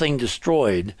this whole thing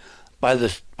destroyed by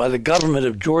the government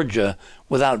of Georgia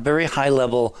without very high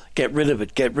level get rid of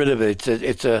it.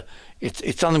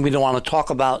 It's something we don't want to talk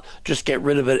about. Just get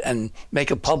rid of it and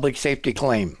make a public safety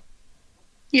claim.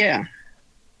 Yeah.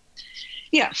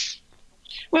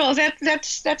 Well,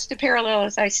 that's the parallel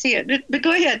as I see it. But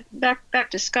go ahead,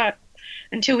 back to Scott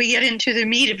until we get into the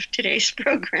meat of today's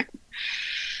program.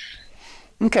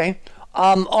 Okay.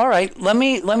 All right. Let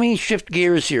me shift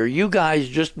gears here. You guys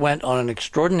just went on an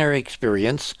extraordinary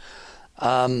experience,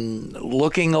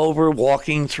 looking over,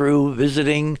 walking through,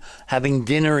 visiting, having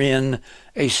dinner in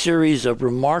a series of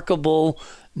remarkable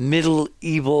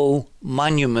medieval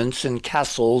monuments and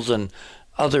castles and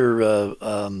other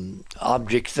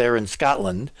objects there in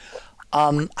Scotland.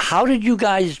 How did you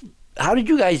guys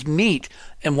meet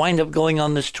and wind up going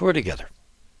on this tour together?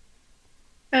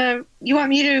 You want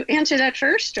me to answer that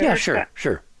first? Yeah,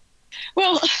 sure.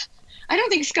 Well, I don't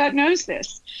think Scott knows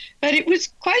this, but it was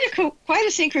quite a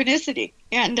synchronicity.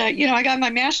 And, I got my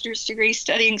master's degree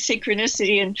studying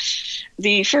synchronicity in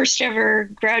the first ever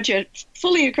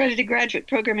fully accredited graduate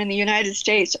program in the United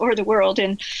States or the world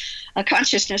in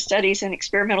consciousness studies and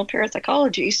experimental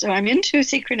parapsychology. So I'm into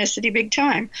synchronicity big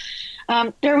time.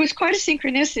 There was quite a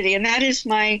synchronicity, and that is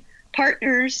my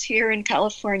partners here in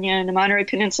California, in the Monterey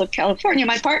Peninsula of California,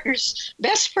 my partner's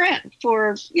best friend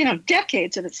for,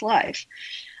 decades of its life.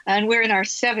 And we're in our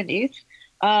 70s.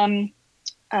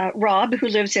 Rob, who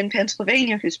lives in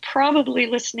Pennsylvania, who's probably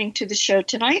listening to the show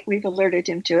tonight, we've alerted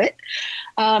him to it.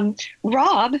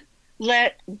 Rob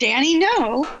let Danny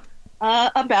know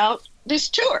about this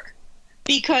tour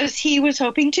because he was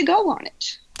hoping to go on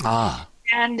it.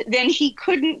 And then he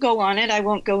couldn't go on it. I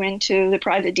won't go into the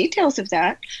private details of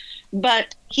that.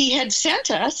 But he'd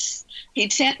sent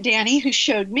Danny, who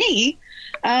showed me,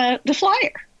 the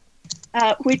flyer,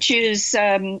 which is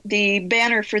the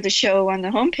banner for the show on the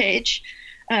homepage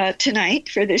tonight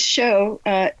for this show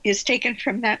is taken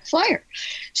from that flyer.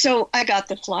 So I got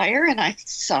the flyer and I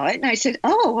saw it and I said,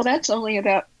 oh, well, that's only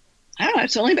about,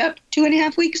 it's only about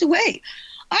 2.5 weeks away.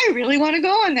 I really want to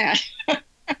go on that.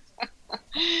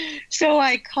 So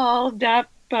I called up,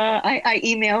 I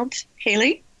emailed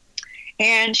Haley,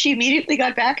 and she immediately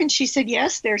got back and she said,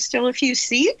 yes, there's still a few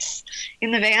seats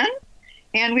in the van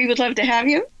and we would love to have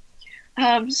you.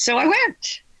 So I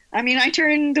went. I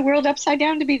turned the world upside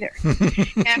down to be there.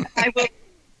 And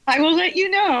I will let you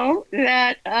know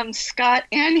that Scott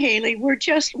and Haley were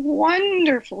just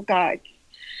wonderful guides.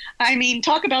 I mean,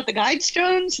 talk about the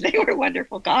Guidestones. They were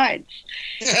wonderful guides.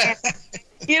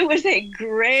 It was a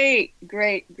great,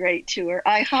 great, great tour.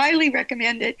 I highly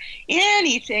recommend it.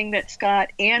 Anything that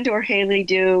Scott and or Haley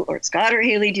do, or Scott or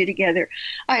Haley do together,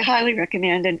 I highly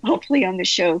recommend. And hopefully on the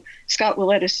show, Scott will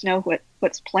let us know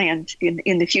what's planned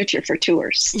in the future for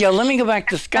tours. Yeah, let me go back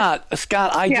to Scott.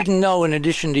 Scott, I didn't know, in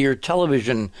addition to your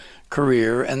television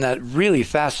career and that really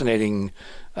fascinating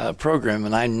program,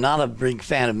 and I'm not a big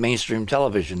fan of mainstream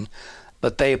television,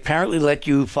 but they apparently let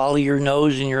you follow your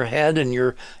nose and your head and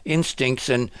your instincts,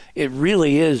 and it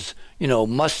really is,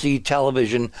 must-see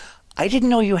television. I didn't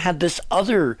know you had this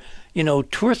other,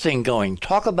 tour thing going.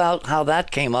 Talk about how that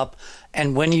came up,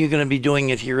 and when are you going to be doing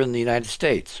it here in the United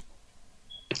States?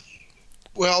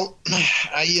 Well,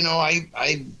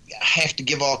 I have to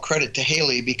give all credit to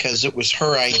Haley because it was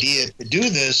her idea to do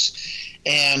this,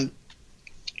 and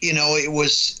it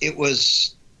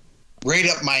was right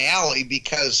up my alley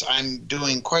because I'm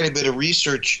doing quite a bit of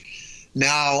research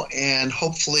now, and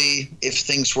hopefully, if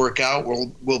things work out,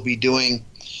 we'll be doing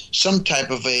some type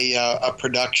of a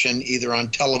production either on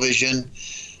television,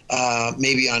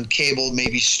 maybe on cable,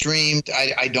 maybe streamed.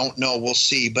 I don't know. We'll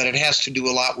see. But it has to do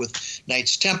a lot with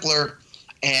Knights Templar,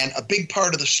 and a big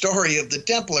part of the story of the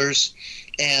Templars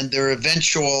and their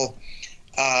eventual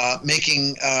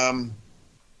making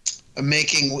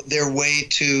their way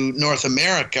to North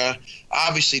America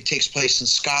obviously takes place in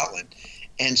Scotland.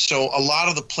 And so a lot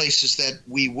of the places that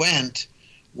we went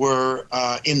were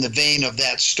in the vein of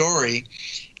that story.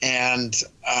 And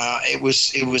it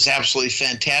was absolutely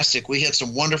fantastic. We had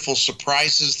some wonderful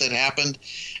surprises that happened.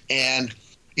 And,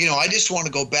 I just want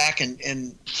to go back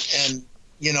and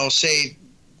say,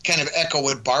 kind of echo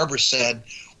what Barbara said.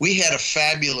 We had a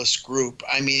fabulous group.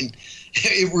 I mean,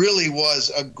 it really was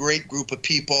a great group of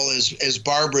people. As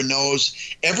Barbara knows,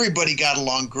 everybody got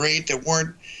along great.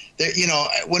 Whenever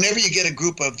you get a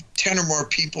group of 10 or more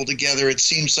people together, it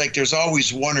seems like there's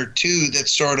always one or two that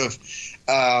sort of,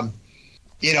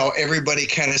 everybody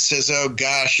kind of says, "Oh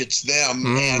gosh, it's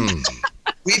them." And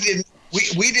we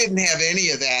didn't have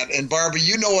any of that. And Barbara,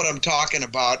 you know what I'm talking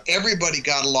about. Everybody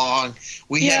got along.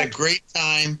 We had a great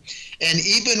time. And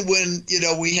even when,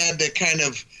 we had to kind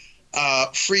of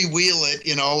freewheel it,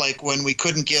 like when we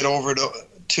couldn't get over to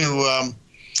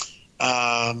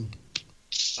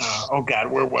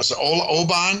where was it?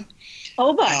 Oban?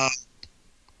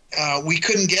 We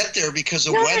couldn't get there because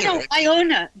of weather. No,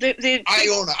 Iona.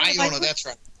 Iona, that's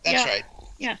right. That's right.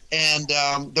 Yeah. And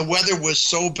the weather was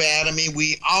so bad. I mean,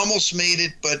 we almost made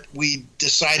it, but we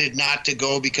decided not to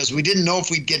go because we didn't know if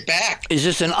we'd get back. Is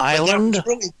this an island?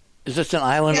 Is this an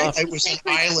island? Yeah, it was an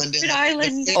island.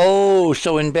 Oh,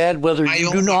 so in bad weather,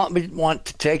 you do not want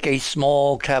to take a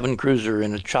small cabin cruiser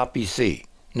in a choppy sea.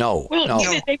 No. Well, no.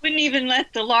 They wouldn't even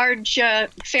let the large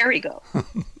ferry go.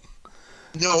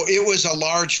 No, it was a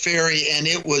large ferry, and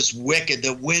it was wicked.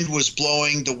 The wind was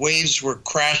blowing, the waves were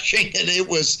crashing, and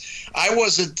I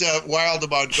wasn't wild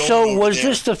about going. So was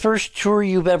this the first tour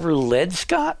you've ever led,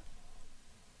 Scott?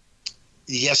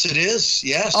 Yes, it is.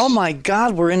 Yes. Oh my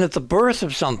God, we're in at the birth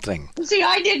of something. See,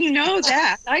 I didn't know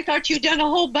that. I thought you'd done a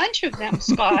whole bunch of them,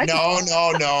 Scott. No.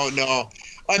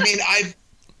 I mean,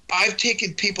 I've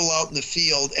taken people out in the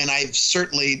field, and I've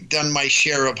certainly done my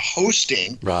share of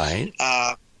hosting. Right.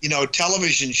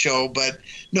 Television show, but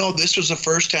no, this was the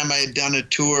first time I had done a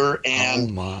tour,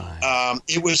 and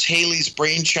it was Haley's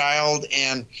brainchild,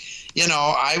 and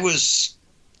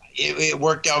it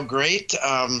worked out great.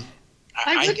 I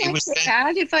would like to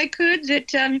add, if I could,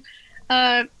 that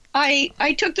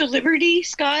I took the liberty,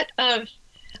 Scott, of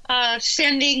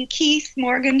sending Keith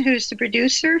Morgan, who's the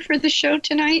producer for the show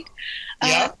tonight,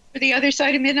 for The Other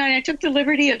Side of Midnight. I took the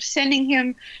liberty of sending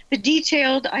him the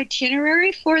detailed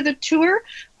itinerary for the tour,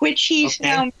 which he's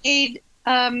now made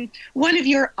one of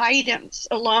your items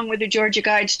along with the Georgia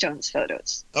Guidestones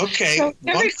photos. Okay. So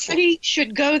everybody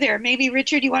should go there. Maybe,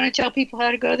 Richard, you want to tell people how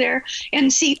to go there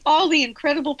and see all the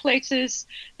incredible places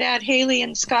that Haley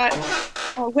and Scott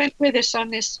went with us on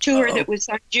this tour that was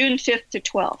on June 5th to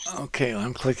 12th. Okay,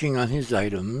 I'm clicking on his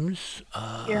items.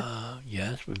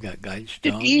 Yes, we've got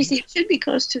Guidestones. It should be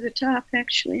close to the top,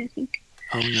 actually, I think.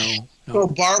 Oh, no. So,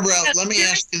 Barbara, let me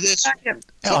ask you this.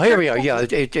 Oh, here we are. Yeah,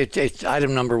 it's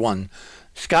item number 1.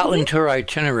 Scotland tour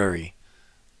itinerary.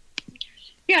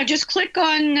 Yeah, just click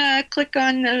on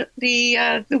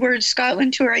the word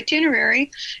Scotland tour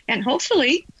itinerary, and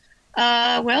hopefully,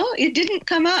 it didn't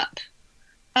come up.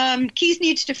 Keith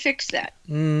needs to fix that.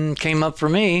 Came up for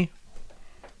me.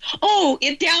 Oh,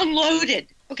 it downloaded.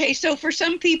 Okay, so for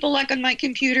some people, like on my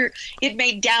computer, it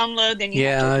may download. Then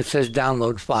it says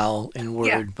download file in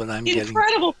Word, but I'm getting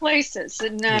incredible places,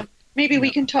 and maybe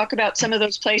we can talk about some of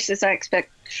those places. I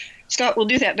expect Scott will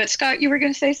do that. But Scott, you were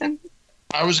going to say something?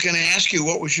 I was going to ask you,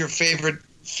 what was your favorite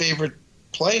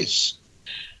place?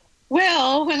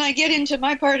 Well, when I get into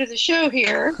my part of the show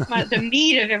here, the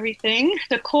meat of everything,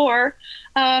 the core,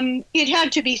 it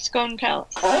had to be Scone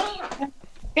Palace.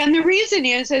 And the reason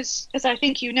is, as I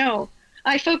think you know,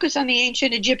 I focus on the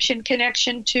ancient Egyptian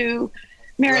connection to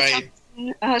Maritime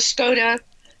Scota,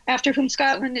 after whom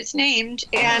Scotland is named,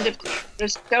 and of course, the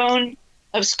stone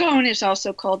of Scone is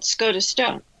also called Scota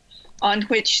Stone, on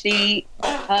which the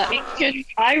ancient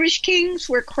Irish kings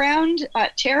were crowned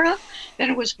at Tara. Then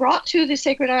it was brought to the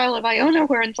sacred Isle of Iona,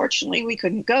 where unfortunately we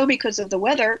couldn't go because of the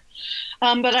weather.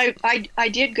 But I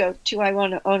did go to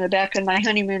Iona back on my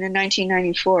honeymoon in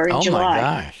 1994 in July. Oh my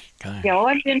gosh! Yeah, well,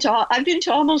 I've been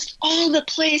to almost all the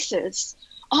places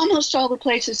on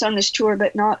this tour,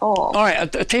 but not all. All right, I'll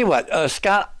tell you what,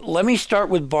 Scott. Let me start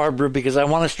with Barbara because I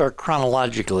want to start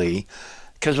chronologically.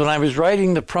 Because when I was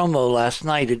writing the promo last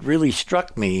night, it really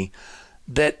struck me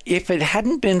that if it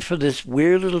hadn't been for this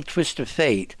weird little twist of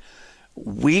fate,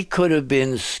 we could have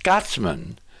been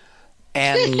Scotsmen.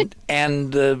 And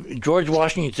George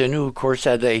Washington, who of course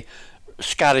had a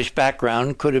Scottish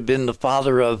background, could have been the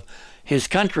father of his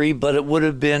country, but it would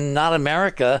have been not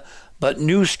America, but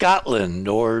New Scotland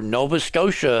or Nova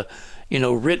Scotia,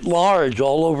 writ large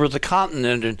all over the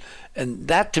continent. And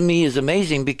that to me is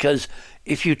amazing because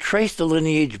if you trace the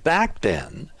lineage back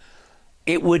then,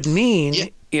 it would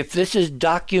mean, if this is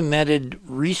documented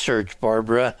research,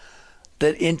 Barbara,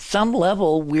 that in some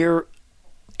level we're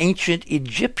ancient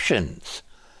Egyptians.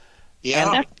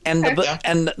 Yeah. And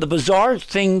the bizarre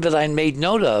thing that I made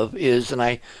note of is, and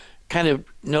I kind of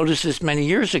noticed this many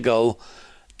years ago,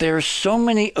 there are so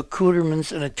many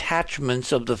accoutrements and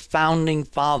attachments of the founding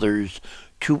fathers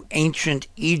to ancient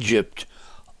Egypt,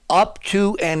 up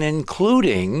to and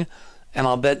including, and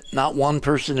I'll bet not one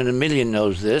person in a million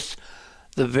knows this,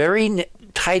 the very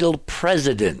title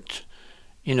president,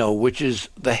 which is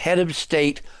the head of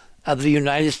state of the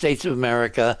United States of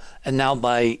America, and now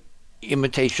by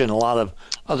imitation a lot of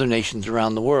other nations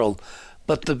around the world.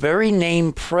 But the very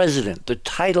name president, the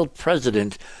title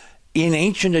president, in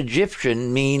ancient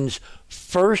Egyptian means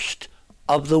first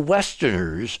of the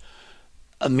Westerners,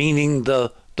 meaning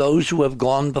those who have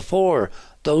gone before,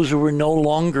 those who are no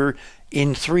longer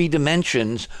in 3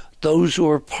 dimensions, those who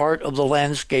are part of the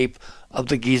landscape of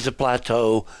the Giza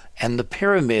Plateau and the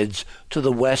pyramids to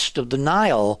the west of the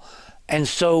Nile. And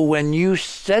so when you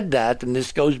said that, and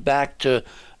this goes back to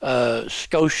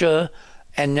Scotia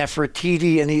and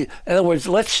Nefertiti, in other words,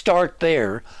 let's start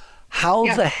there.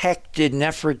 How the heck did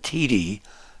Nefertiti,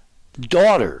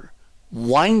 daughter,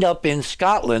 wind up in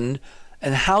Scotland,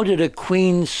 and how did a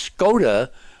Queen Scota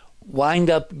wind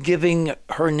up giving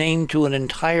her name to an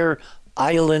entire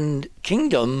island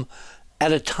kingdom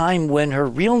at a time when her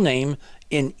real name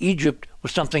in Egypt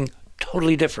was something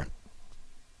totally different?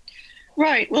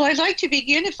 Right. Well, I'd like to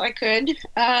begin, if I could,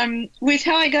 with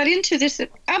how I got into this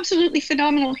absolutely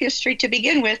phenomenal history to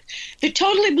begin with that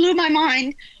totally blew my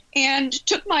mind and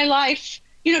took my life.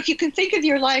 If you can think of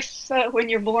your life when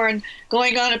you're born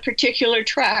going on a particular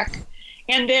track,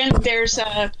 and then there's,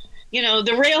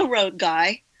 the railroad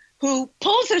guy who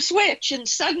pulls a switch and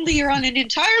suddenly you're on an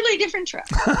entirely different track.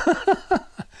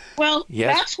 Well,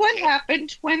 That's what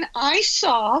happened when I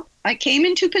came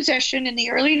into possession in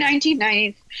the early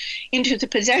 1990s, into the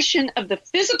possession of the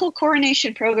physical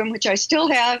coronation program, which I still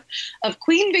have, of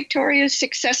Queen Victoria's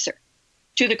successor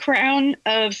to the crown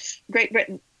of Great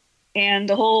Britain and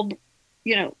the whole,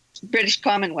 British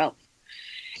Commonwealth.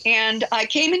 And I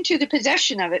came into the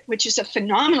possession of it, which is a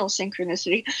phenomenal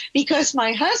synchronicity, because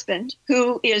my husband,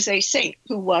 who is a saint,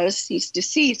 he's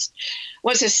deceased,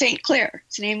 was a St. Clair.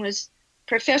 His name was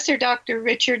Professor Dr.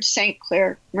 Richard St.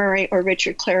 Clair Murray, or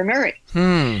Richard Clare Murray.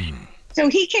 So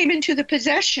he came into the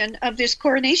possession of this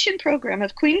coronation program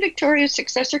of Queen Victoria's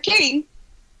successor king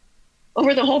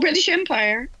over the whole British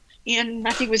Empire in,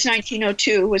 I think it was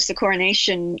 1902 was the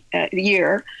coronation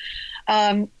year.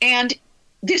 And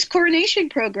this coronation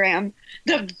program,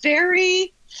 the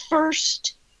very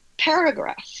first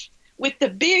paragraph with the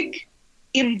big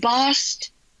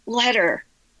embossed letter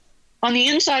on the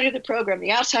inside of the program, the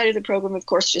outside of the program, of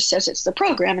course, just says it's the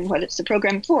program and what it's the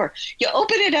program for. You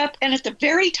open it up, and at the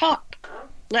very top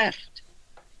left,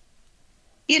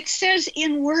 it says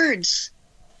in words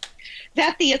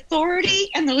that the authority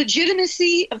and the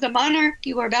legitimacy of the monarch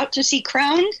you are about to see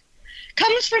crowned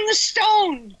comes from the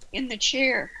stone in the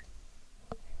chair.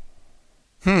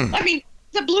 I mean,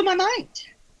 that blew my mind.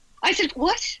 I said,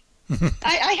 what?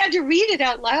 I had to read it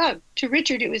out loud to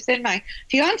Richard, who was then my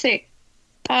fiance.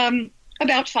 I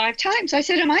about 5 times. I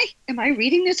said, am I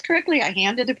reading this correctly? I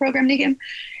handed the program to him.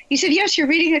 He said, yes, you're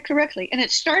reading it correctly. And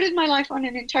it started my life on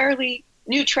an entirely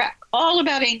new track, all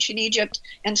about ancient Egypt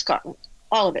and Scotland,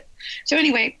 all of it. So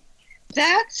anyway,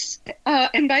 that's,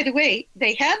 and by the way,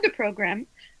 they had the program.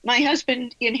 My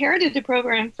husband inherited the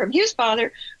program from his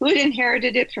father, who had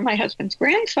inherited it from my husband's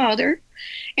grandfather.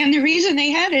 And the reason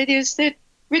they had it is that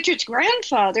Richard's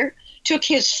grandfather took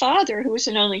his father, who was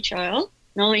an only child,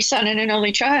 an only son and an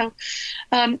only child,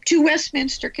 to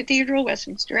Westminster Cathedral,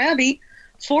 Westminster Abbey,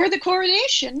 for the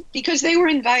coronation, because they were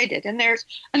invited. And there's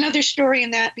another story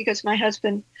in that, because my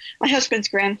husband's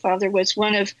grandfather was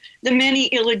one of the many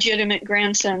illegitimate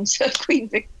grandsons of Queen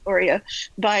Victoria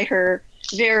by her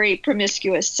very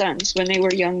promiscuous sons when they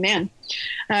were young men.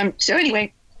 So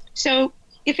anyway, so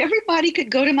if everybody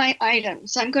could go to my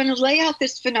items, I'm going to lay out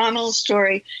this phenomenal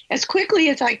story as quickly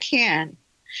as I can,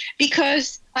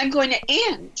 because I'm going to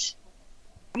end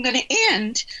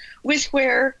with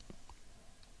where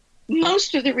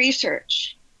most of the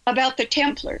research about the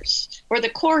Templars, or the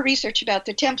core research about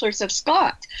the Templars of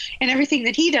Scott and everything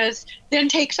that he does, then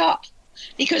takes off.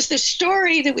 Because the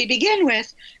story that we begin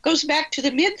with goes back to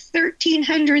the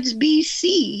mid-1300s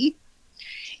BC,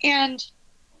 and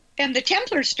the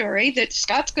Templar story that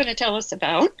Scott's going to tell us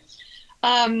about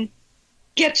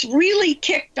gets really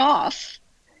kicked off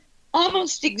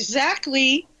almost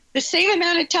exactly the same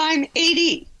amount of time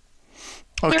AD.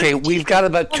 Okay, we've got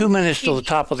about 2 minutes till the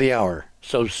top of the hour,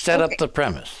 so set up the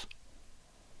premise.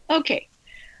 Okay.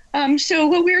 So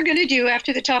what we're going to do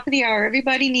after the top of the hour,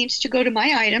 everybody needs to go to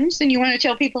my items, and you want to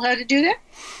tell people how to do that?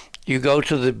 You go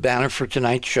to the banner for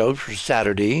tonight's show for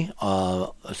Saturday,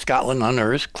 Scotland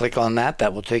Unearthed. Click on that.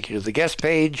 That will take you to the guest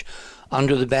page.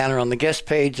 Under the banner on the guest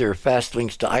page, there are fast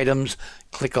links to items.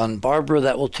 Click on Barbara.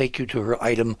 That will take you to her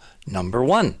item number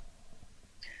 1.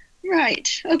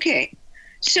 Right. Okay.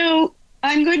 So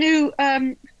I'm going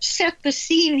to set the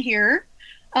scene here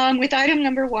with item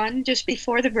number 1 just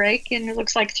before the break, and it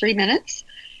looks like 3 minutes.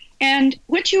 And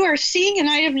what you are seeing in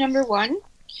item number 1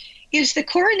 is the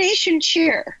coronation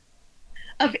chair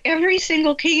of every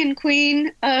single king and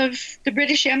queen of the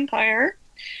British Empire,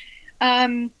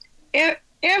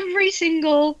 every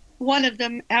single one of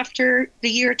them after the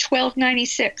year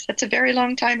 1296. That's a very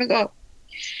long time ago.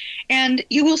 And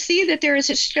you will see that there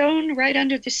is a stone right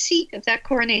under the seat of that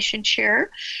coronation chair,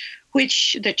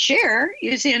 which the chair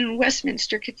is in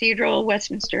Westminster Cathedral,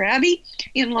 Westminster Abbey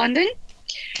in London.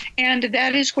 And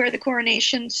that is where the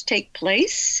coronations take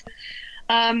place.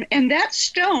 And that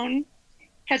stone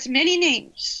has many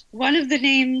names. One of the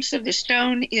names of the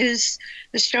stone is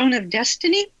the Stone of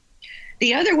Destiny.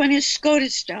 The other one is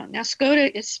Scota's stone. Now, Scota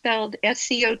is spelled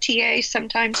S-C-O-T-A.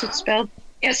 Sometimes it's spelled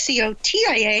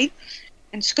S-C-O-T-I-A.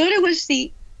 And Scota was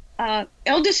the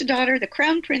eldest daughter, the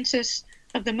crown princess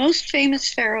of the most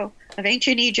famous pharaoh of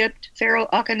ancient Egypt, Pharaoh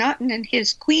Akhenaten, and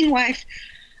his queen wife,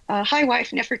 high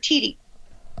wife Nefertiti.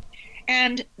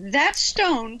 And that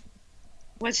stone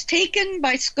was taken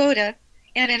by Scota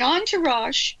and an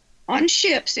entourage on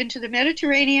ships into the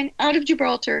Mediterranean out of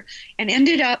Gibraltar and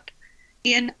ended up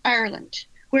in Ireland,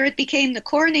 where it became the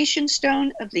coronation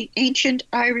stone of the ancient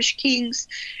Irish kings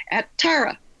at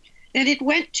Tara. Then it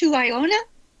went to Iona,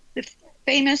 the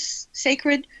famous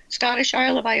sacred Scottish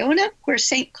Isle of Iona, where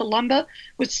St. Columba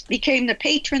became the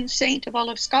patron saint of all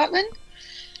of Scotland.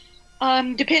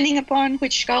 Depending upon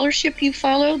which scholarship you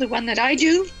follow, the one that I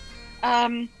do,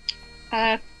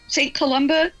 St.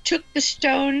 Columba took the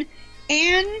stone,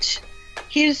 and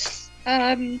his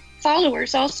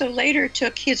followers also later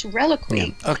took his reliquary.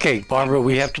 Yeah. Okay, Barbara,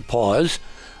 we have to pause.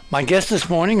 My guests this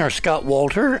morning are Scott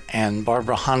Wolter and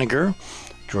Barbara Honegger.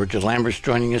 Georgia Lambert's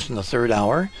joining us in the third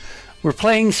hour. We're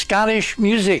playing Scottish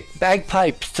music,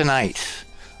 bagpipes tonight,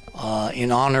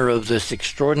 in honor of this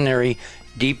extraordinary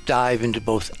deep dive into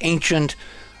both ancient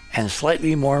and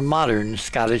slightly more modern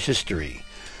Scottish history.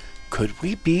 Could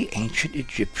we be ancient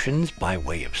Egyptians by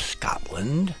way of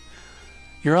Scotland?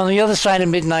 You're on the other side of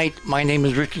midnight. My name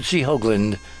is Richard C.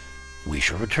 Hoagland. We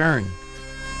shall return.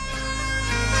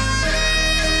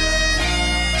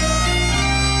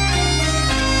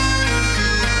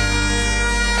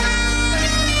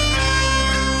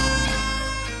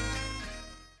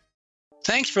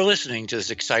 Thanks for listening to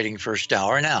this exciting first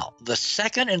hour. Now, the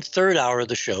second and third hour of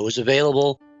the show is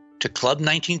available to Club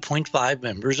 19.5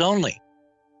 members only.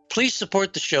 Please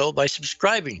support the show by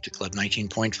subscribing to Club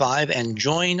 19.5 and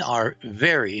join our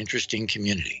very interesting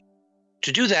community.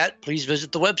 To do that, please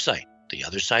visit the website,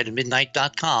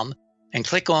 theothersideofmidnight.com, and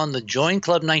click on the Join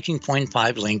Club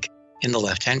 19.5 link in the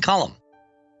left-hand column.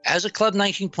 As a Club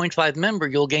 19.5 member,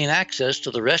 you'll gain access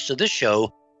to the rest of this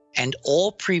show and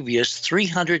all previous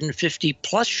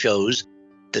 350-plus shows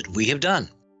that we have done.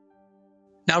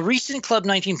 Now, recent Club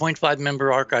 19.5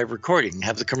 member archive recording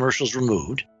have the commercials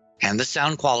removed and the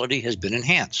sound quality has been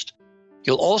enhanced.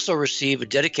 You'll also receive a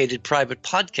dedicated private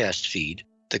podcast feed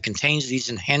that contains these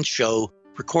enhanced show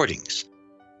recordings.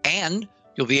 And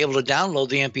you'll be able to download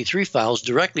the MP3 files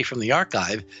directly from the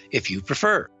archive if you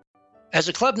prefer. As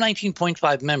a Club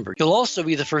 19.5 member, you'll also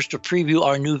be the first to preview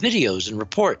our new videos and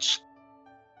reports.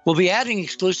 We'll be adding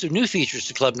exclusive new features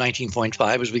to Club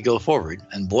 19.5 as we go forward,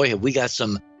 and boy, have we got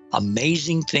some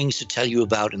amazing things to tell you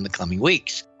about in the coming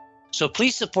weeks. So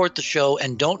please support the show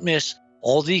and don't miss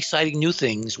all the exciting new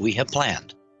things we have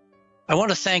planned. I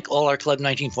want to thank all our Club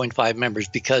 19.5 members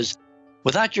because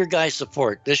without your guys'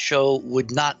 support, this show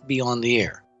would not be on the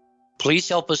air. Please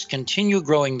help us continue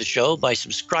growing the show by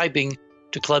subscribing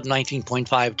to Club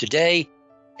 19.5 today.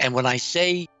 And when I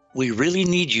say we really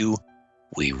need you,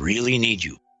 we really need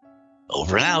you.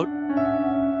 Over and out.